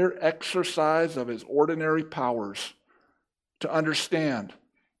the mere exercise of his ordinary powers to understand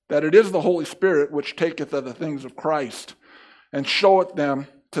that it is the Holy Spirit which taketh of the things of Christ and showeth them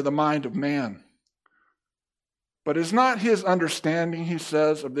to the mind of man. But is not his understanding, he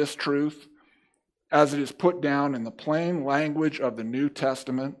says, of this truth, as it is put down in the plain language of the New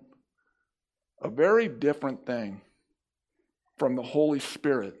Testament, a very different thing from the Holy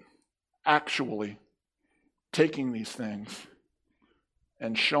Spirit actually taking these things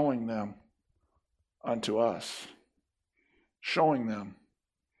and showing them unto us, showing them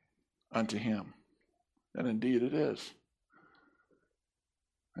unto him. And indeed it is.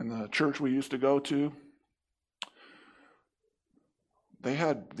 And the church we used to go to, they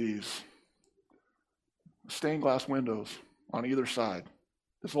had these stained glass windows on either side.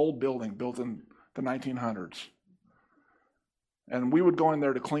 This old building built in the 1900s. And we would go in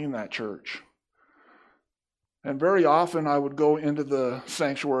there to clean that church. And very often I would go into the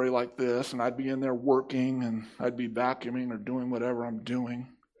sanctuary like this, and I'd be in there working, and I'd be vacuuming or doing whatever I'm doing.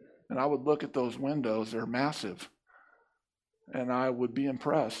 And I would look at those windows, they're massive. And I would be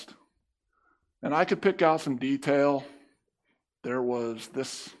impressed. And I could pick out some detail. There was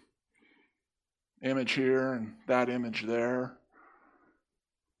this image here and that image there.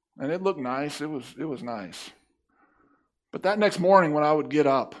 And it looked nice. It was nice. But that next morning when I would get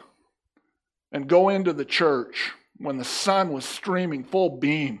up and go into the church, when the sun was streaming full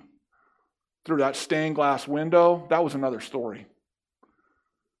beam through that stained glass window, that was another story.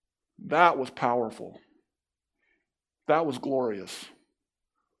 That was powerful. That was glorious.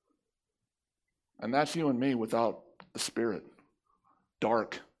 And that's you and me without the Spirit.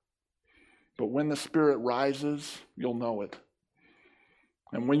 Dark. But when the Spirit rises, you'll know it.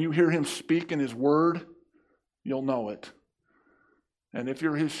 And when you hear him speak in his word, you'll know it. And if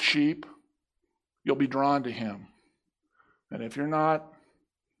you're his sheep, you'll be drawn to him. And if you're not,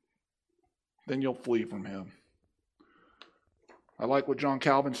 then you'll flee from him. I like what John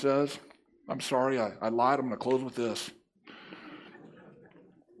Calvin says. I'm sorry, I lied. I'm going to close with this.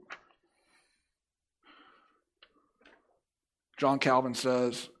 John Calvin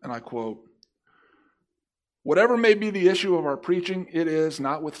says, and I quote, "Whatever may be the issue of our preaching, it is,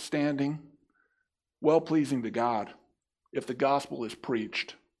 notwithstanding, well-pleasing to God if the gospel is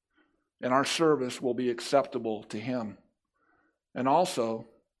preached, and our service will be acceptable to him, and also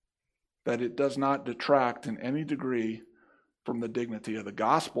that it does not detract in any degree from the dignity of the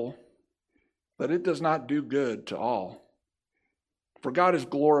gospel, that it does not do good to all. For God is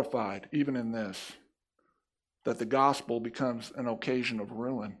glorified even in this, that the gospel becomes an occasion of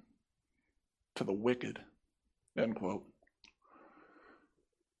ruin to the wicked. End quote.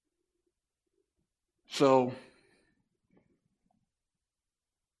 So,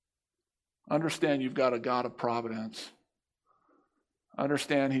 understand you've got a God of providence.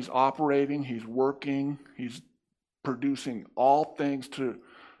 Understand He's operating, He's working, He's producing all things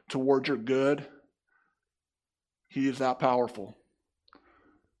towards your good. He is that powerful.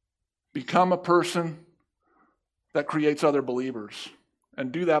 Become a person that creates other believers.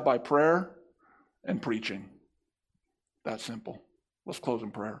 And do that by prayer and preaching. That simple. Let's close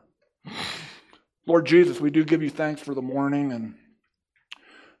in prayer. Lord Jesus, we do give you thanks for the morning. And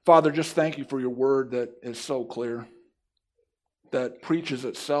Father, just thank you for your word that is so clear, that preaches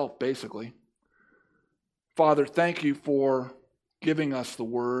itself, basically. Father, thank you for giving us the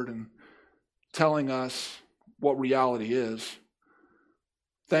word and telling us what reality is.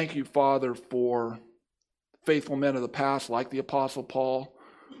 Thank you, Father, for faithful men of the past, like the Apostle Paul,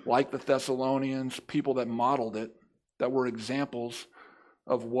 like the Thessalonians, people that modeled it, that were examples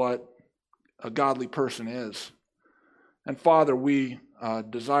of what a godly person is. And Father, we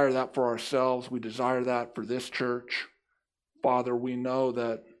desire that for ourselves. We desire that for this church. Father, we know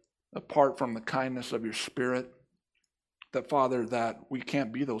that apart from the kindness of your Spirit, that, Father, that we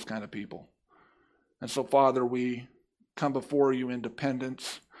can't be those kind of people. And so, Father, we come before you in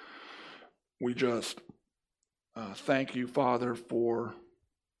dependence. We just thank you, Father, for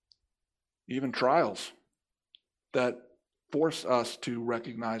even trials that force us to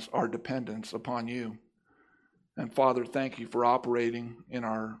recognize our dependence upon you. And Father, thank you for operating in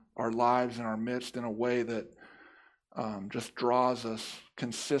our lives, in our midst, in a way that just draws us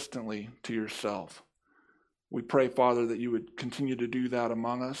consistently to yourself. We pray, Father, that you would continue to do that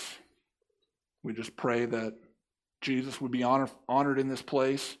among us. We just pray that Jesus would be honored in this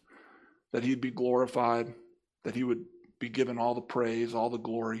place, that he'd be glorified, that he would be given all the praise, all the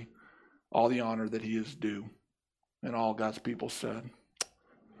glory, all the honor that he is due. And all God's people said.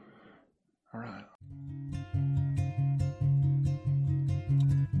 All right.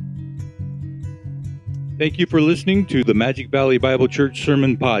 Thank you for listening to the Magic Valley Bible Church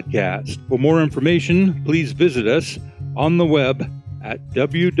Sermon Podcast. For more information, please visit us on the web at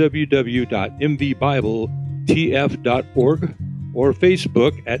www.mvbibletf.org or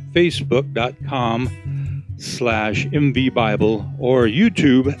Facebook at facebook.com/mvbible or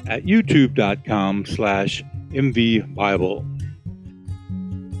YouTube at youtube.com/mvbible.